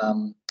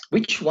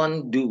 which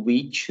one do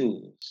we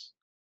choose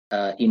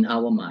in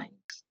our minds?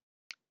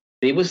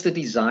 There was the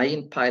desire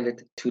in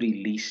Pilate to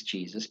release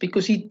Jesus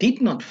because he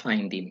did not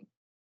find him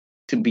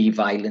to be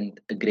violent,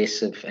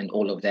 aggressive, and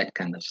all of that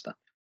kind of stuff.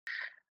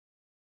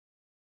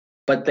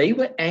 But they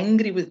were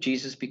angry with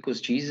Jesus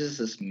because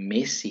Jesus'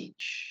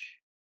 message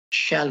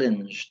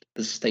challenged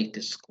the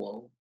status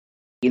quo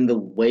in the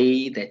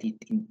way that it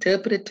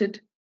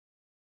interpreted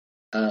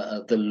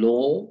the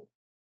law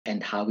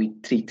and how he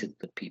treated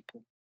the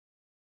people.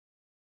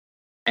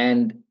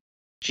 And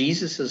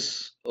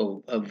Jesus's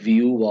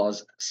view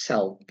was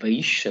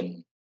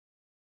salvation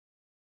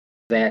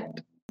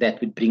that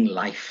would bring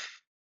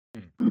life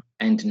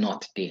and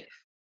not death.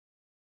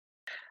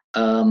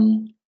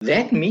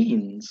 That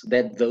means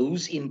that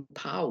those in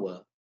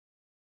power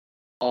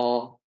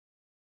are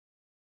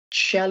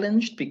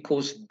challenged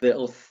because the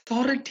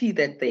authority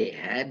that they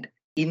had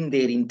in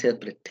their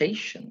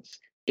interpretations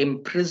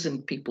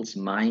imprisoned people's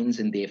minds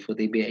and therefore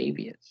their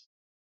behaviors.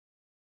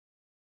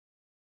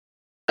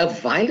 A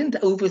violent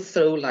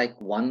overthrow like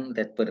one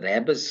that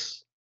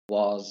Barabbas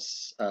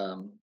was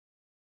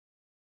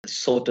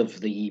sort of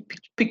the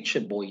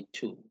picture boy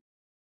too,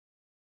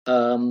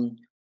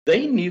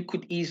 they knew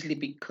could easily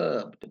be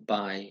curbed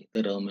by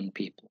the Roman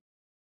people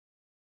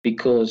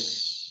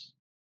because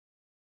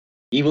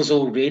he was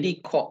already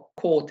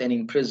caught and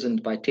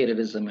imprisoned by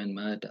terrorism and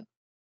murder.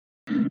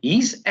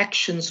 His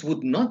actions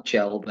would not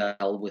gel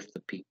well with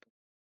the people.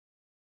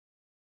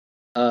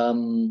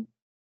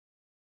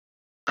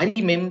 I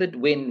remembered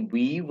when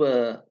we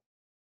were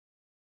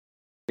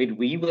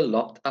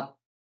locked up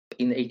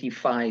in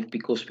 85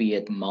 because we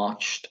had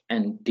marched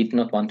and did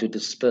not want to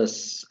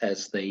disperse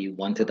as they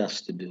wanted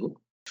us to do,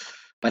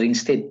 but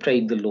instead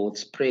prayed the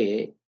Lord's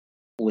Prayer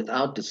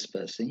without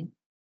dispersing.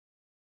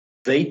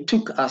 They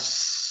took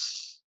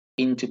us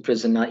into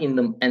prison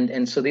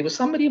and so there was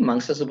somebody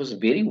amongst us who was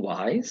very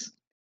wise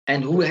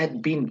and who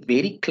had been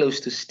very close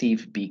to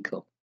Steve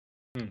Biko.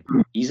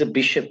 He's a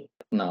bishop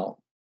now.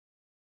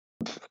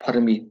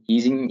 Pardon me.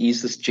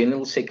 He's this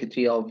general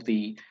secretary of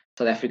the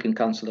South African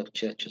Council of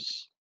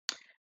Churches.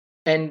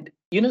 And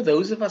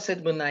those of us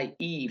that were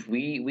naive,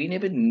 we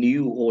never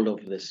knew all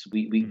of this.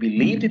 We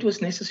believed it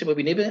was necessary, but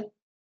we never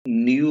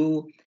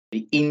knew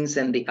the ins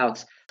and the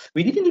outs.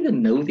 We didn't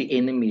even know the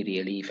enemy,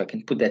 really, if I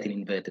can put that in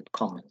inverted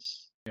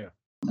commas. Yeah.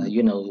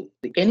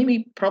 The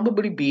enemy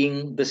probably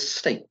being the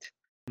state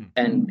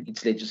and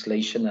its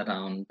legislation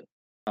around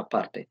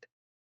apartheid.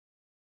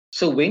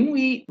 So when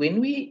we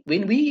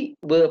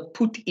were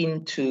put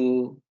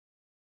into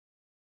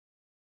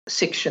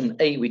Section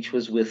A, which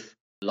was with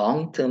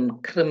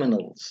long-term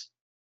criminals,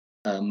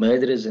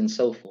 murderers, and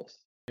so forth,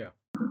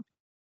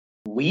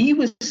 we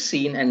were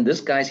seen, and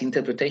this guy's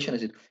interpretation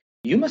is,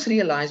 you must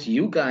realize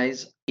you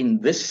guys in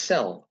this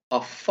cell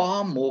are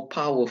far more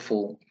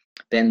powerful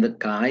than the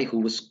guy who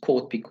was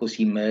caught because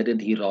he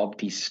murdered, he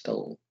robbed, he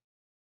stole.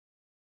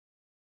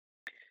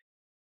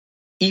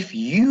 If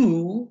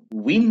you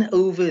win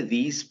over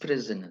these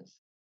prisoners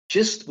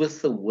just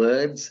with the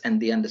words and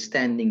the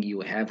understanding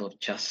you have of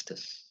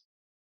justice,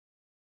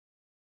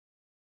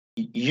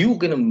 you're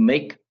going to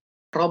make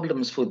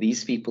problems for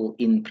these people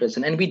in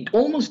prison. And we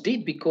almost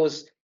did,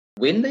 because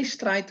when they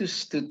tried to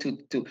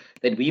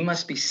that we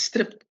must be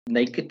stripped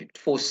naked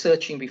for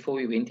searching before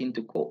we went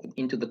into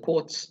the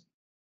courts,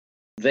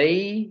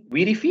 we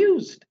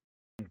refused.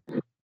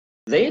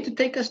 They had to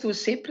take us to a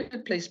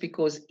separate place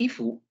because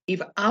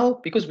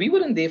because we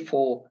weren't there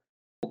for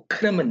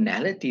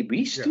criminality,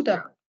 we stood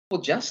up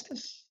for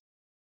justice.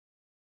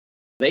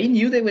 They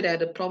knew they would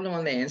have a problem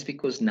on their hands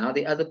because now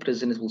the other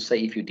prisoners will say,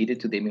 if you did it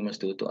to them, you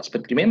must do it to us.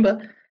 But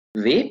remember,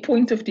 their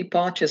point of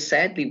departure,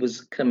 sadly,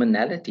 was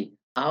criminality.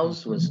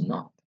 Ours was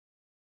not.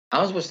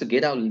 Ours was to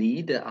get our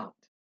leader out.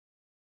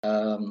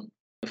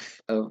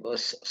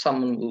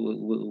 Someone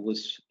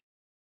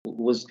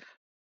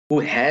who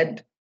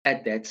had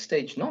at that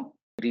stage not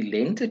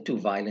relented to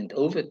violent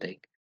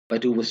overtake,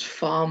 but who was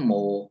far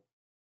more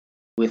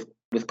with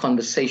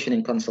conversation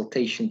and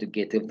consultation to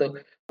get there. Though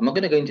I'm not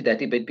going to go into that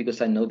debate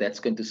because I know that's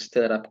going to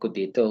stir up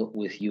Codeto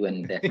with you,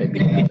 and that may be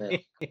another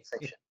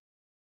conversation.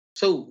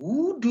 So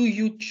who do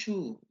you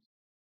choose?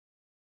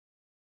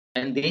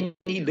 And then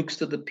he looks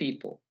to the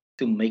people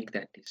to make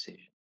that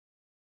decision.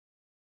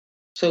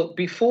 So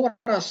before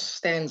us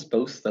stands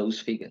both those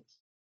figures.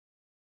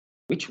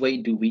 Which way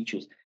do we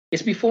choose?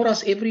 It's before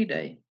us every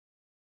day.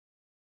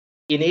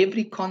 In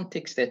every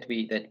context that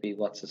we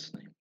what's his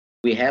name?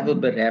 We have a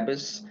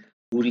Barabbas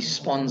who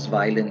responds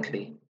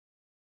violently.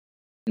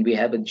 And we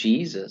have a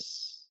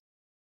Jesus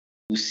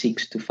who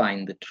seeks to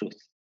find the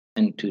truth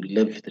and to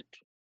live the truth.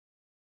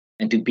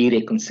 and to be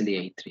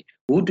reconciliatory.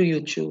 Who do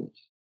you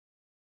choose?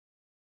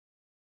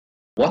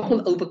 What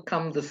will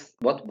overcome this?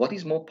 What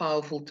is more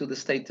powerful to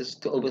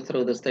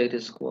overthrow the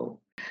status quo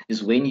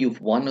is when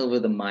you've won over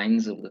the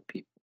minds of the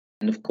people.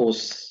 And of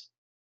course,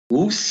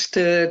 who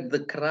stirred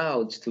the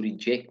crowds to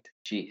reject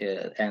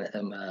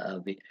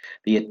the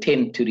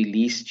attempt to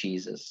release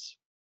Jesus?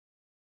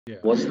 Yeah.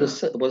 Was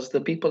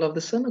the people of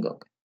the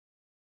synagogue,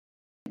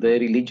 the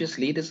religious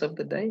leaders of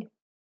the day.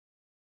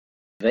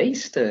 They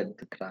stirred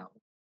the crowd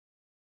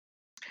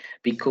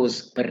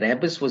because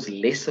Barabbas was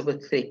less of a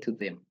threat to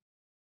them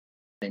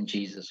than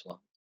Jesus was.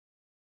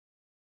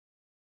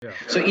 Yeah.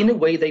 So in a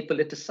way, they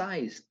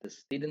politicized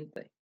this, didn't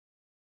they?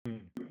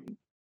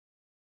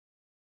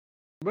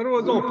 But it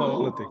was all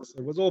politics.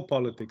 It was all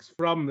politics.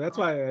 That's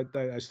why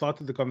I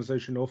started the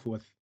conversation off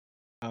with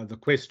the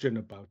question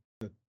about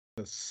the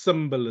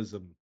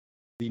symbolism,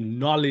 the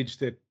knowledge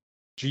that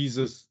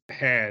Jesus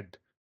had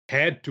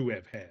to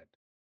have had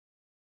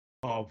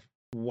of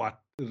what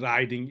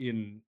riding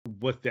in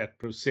with that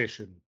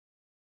procession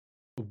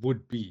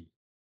would be.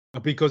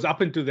 Because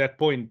up until that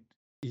point,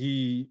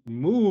 he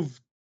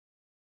moved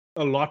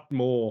a lot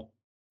more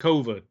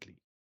covertly.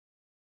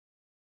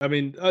 I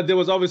mean, there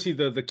was obviously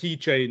the key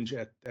change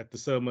at the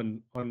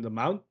Sermon on the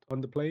Mount,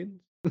 on the plains.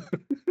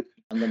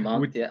 On the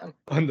Mount, yeah.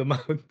 On the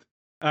Mount,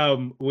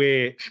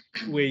 where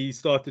he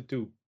started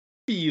to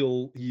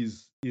feel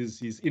his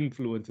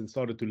influence and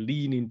started to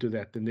lean into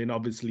that. And then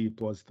obviously it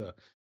was the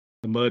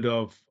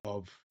murder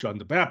of John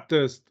the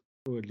Baptist,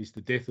 or at least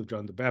the death of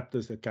John the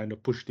Baptist, that kind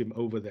of pushed him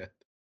over that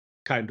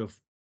kind of,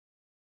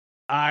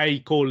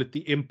 I call it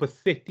the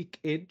empathetic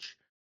edge,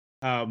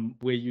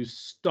 where you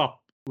start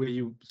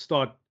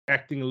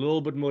acting a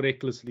little bit more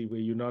recklessly, where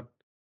you're not,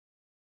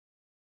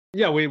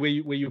 where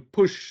you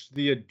push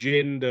the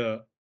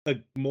agenda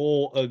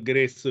more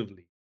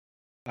aggressively,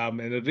 and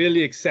it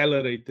really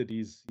accelerated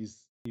his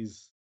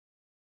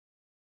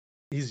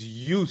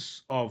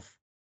use of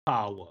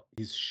power,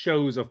 his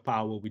shows of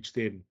power, which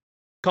then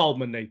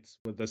culminates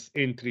with this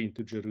entry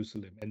into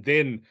Jerusalem. And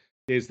then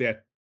there's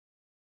that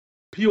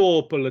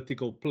pure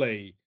political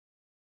play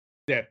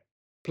that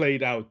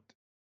played out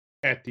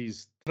at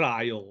his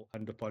trial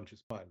under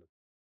Pontius Pilate.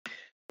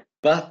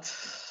 But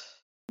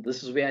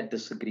this is where I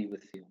disagree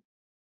with you.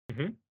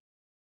 Mm-hmm.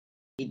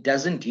 He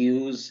doesn't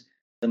use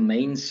the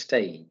main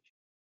stage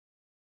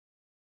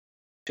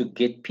to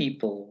get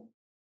people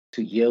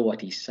to hear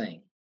what he's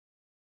saying.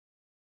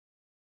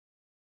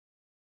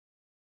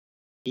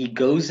 He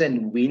goes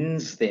and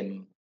wins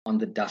them on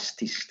the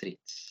dusty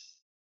streets,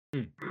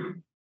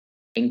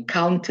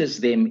 encounters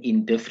them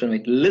in different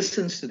ways,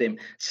 listens to them,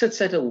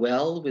 sits at a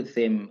well with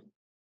them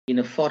in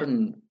a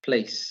foreign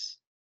place,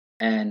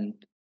 and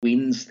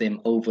wins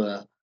them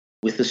over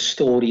with the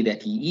story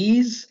that he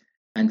is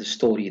and the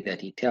story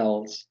that he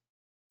tells,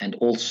 and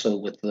also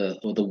with the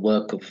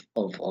work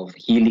of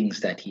healings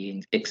that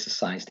he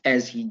exercised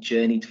as he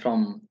journeyed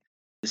from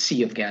the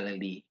Sea of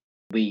Galilee,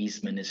 where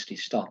his ministry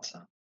starts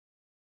out.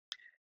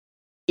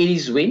 It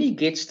is when he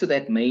gets to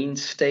that main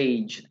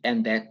stage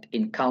and that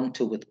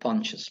encounter with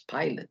Pontius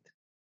Pilate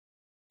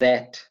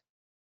that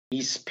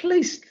he's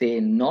placed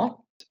there, not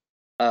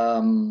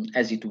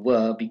as it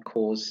were,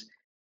 because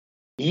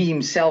he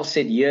himself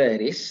said, "Here,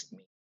 arrest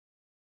me."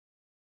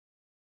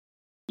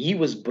 He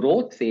was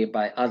brought there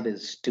by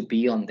others to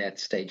be on that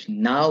stage,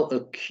 now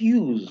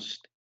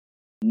accused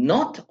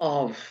not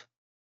of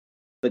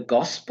the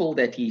gospel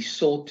that he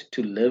sought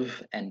to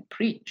live and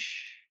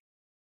preach,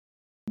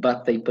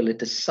 but they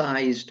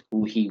politicized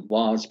who he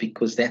was,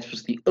 because that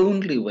was the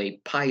only way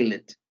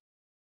Pilate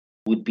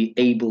would be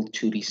able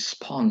to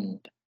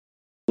respond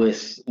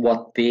with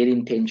what their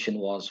intention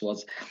was.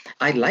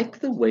 I like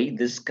the way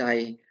this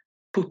guy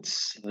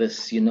puts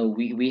this.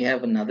 We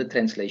have another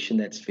translation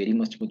that's very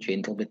much more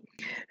gentle, but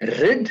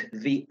rid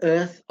the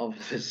earth of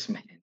this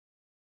man.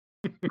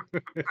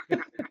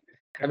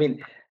 I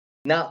mean,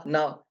 now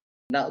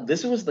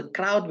this was the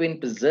crowd went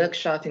berserk,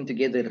 shouting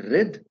together,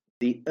 "Rid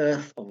the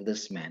earth of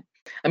this man."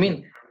 I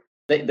mean,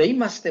 they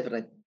must have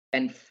read,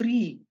 and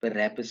free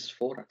Barabbas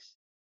for us.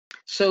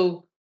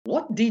 So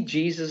what did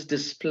Jesus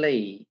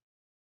display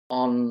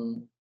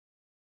on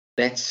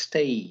that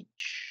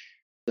stage,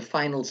 the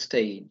final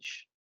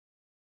stage,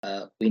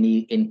 when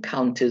he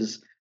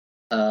encounters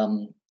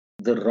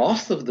the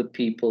wrath of the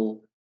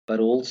people, but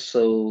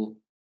also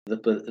the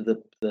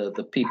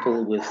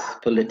people with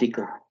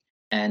political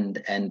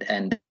and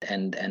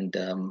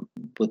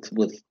with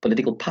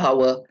political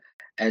power,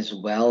 as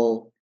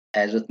well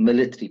as with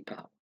military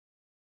power,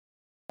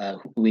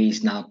 who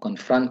is now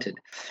confronted.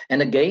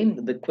 And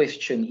again, the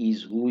question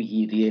is who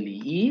he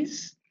really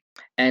is.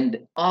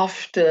 And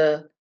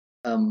after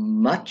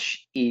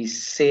much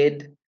is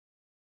said,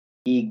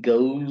 he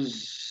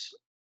goes,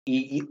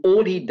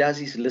 all he does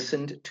is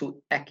listen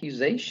to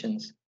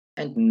accusations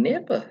and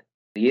never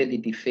really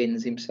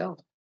defends himself.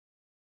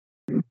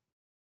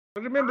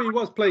 But remember, he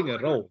was playing a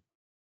role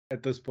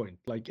at this point.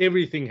 Like,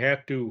 everything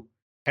had to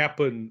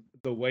happen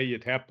the way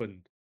it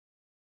happened.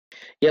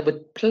 Yeah,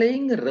 but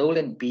playing a role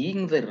and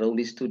being the role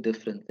is two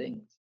different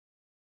things.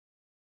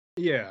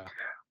 Yeah.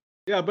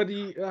 Yeah, but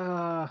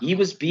He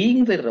was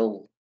being the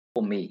role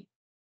for me.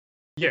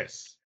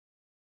 yes.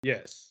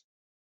 Yes.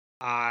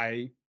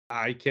 I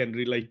can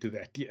relate to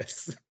that.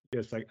 Yes.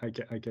 Yes, I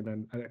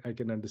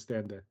can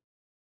understand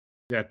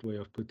that way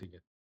of putting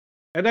it.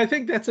 And I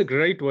think that's a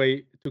great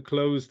way to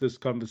close this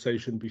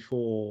conversation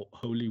before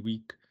Holy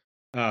Week,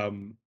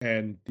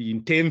 and the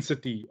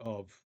intensity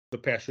of the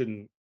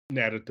Passion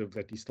narrative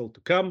that is still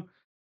to come.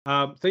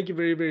 Thank you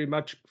very, very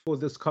much for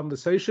this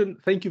conversation.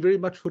 Thank you very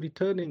much for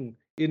returning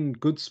in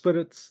good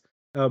spirits,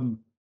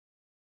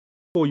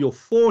 for your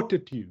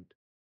fortitude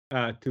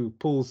to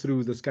pull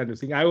through this kind of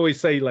thing. I always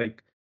say,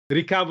 like,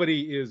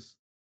 recovery is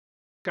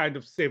kind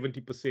of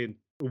 70%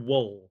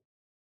 will,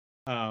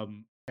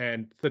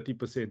 and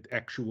 30%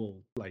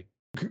 actual, like,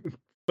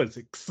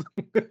 physics.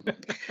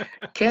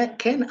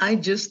 Can I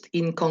just,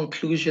 in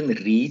conclusion,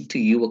 read to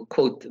you a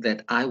quote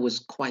that I was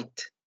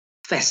quite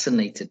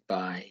fascinated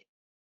by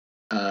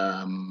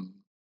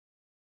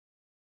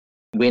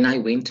when I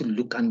went to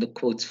look under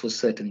quotes for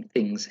certain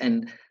things?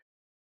 And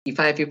if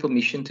I have your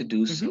permission to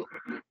do so,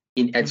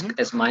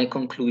 as my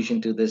conclusion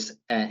to this,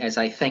 as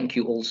I thank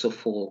you also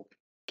for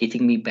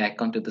getting me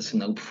back onto this,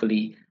 and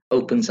hopefully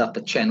opens up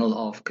a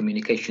channel of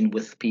communication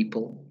with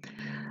people.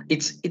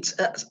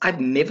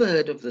 I've never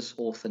heard of this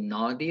author,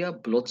 Nadia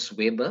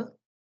Blotz-Weber,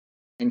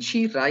 and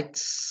she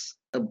writes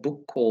a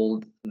book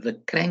called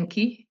The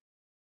Cranky,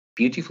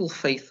 Beautiful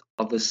Faith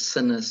of a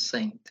Sinner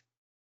Saint.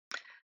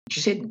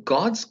 She said,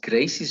 God's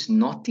grace is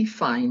not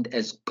defined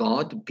as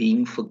God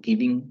being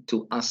forgiving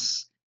to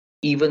us,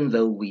 even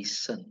though we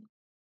sin.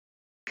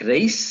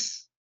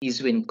 Grace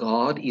is when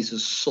God is a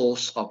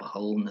source of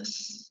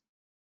wholeness,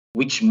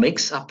 which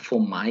makes up for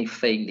my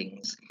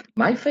failings.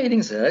 My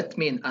failings hurt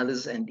me and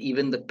others and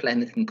even the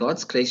planet. And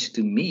God's grace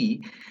to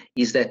me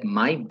is that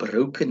my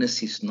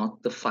brokenness is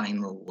not the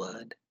final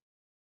word.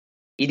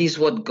 It is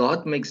what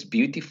God makes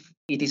beautiful.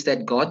 It is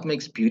that God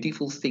makes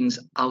beautiful things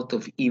out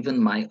of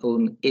even my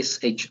own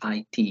shit,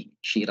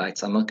 she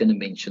writes. I'm not going to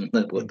mention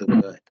the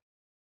word.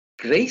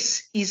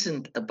 Grace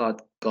isn't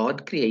about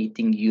God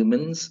creating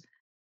humans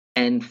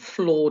and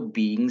flawed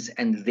beings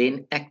and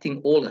then acting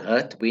all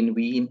hurt when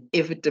we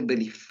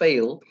inevitably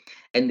fail,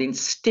 and then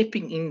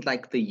stepping in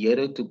like the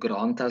hero to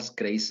grant us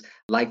grace,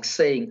 like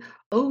saying,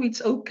 oh,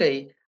 it's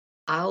okay,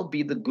 I'll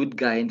be the good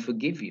guy and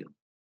forgive you.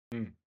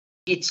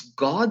 It's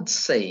God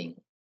saying,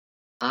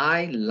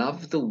 I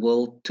love the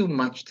world too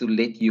much to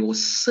let your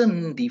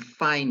sin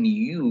define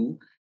you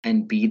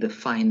and be the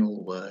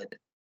final word.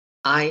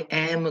 I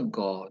am a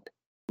God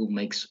who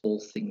makes all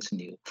things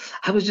new.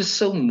 I was just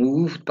so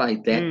moved by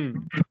that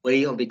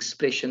way of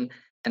expression,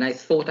 and I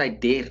thought I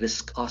dare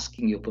risk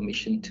asking your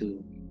permission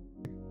to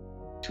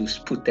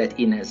put that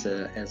in as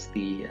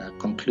the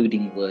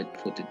concluding word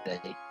for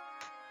today.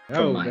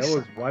 Oh, that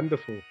was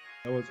wonderful.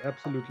 That was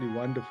absolutely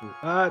wonderful.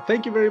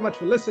 Thank you very much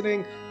for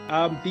listening.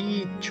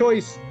 The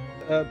choice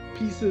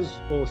pieces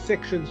or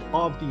sections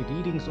of the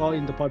readings are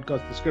in the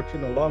podcast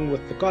description, along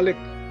with the collect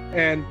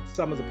and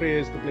some of the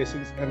prayers, the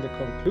blessings, and the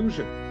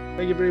conclusion.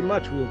 Thank you very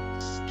much. We'll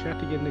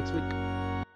chat again next week.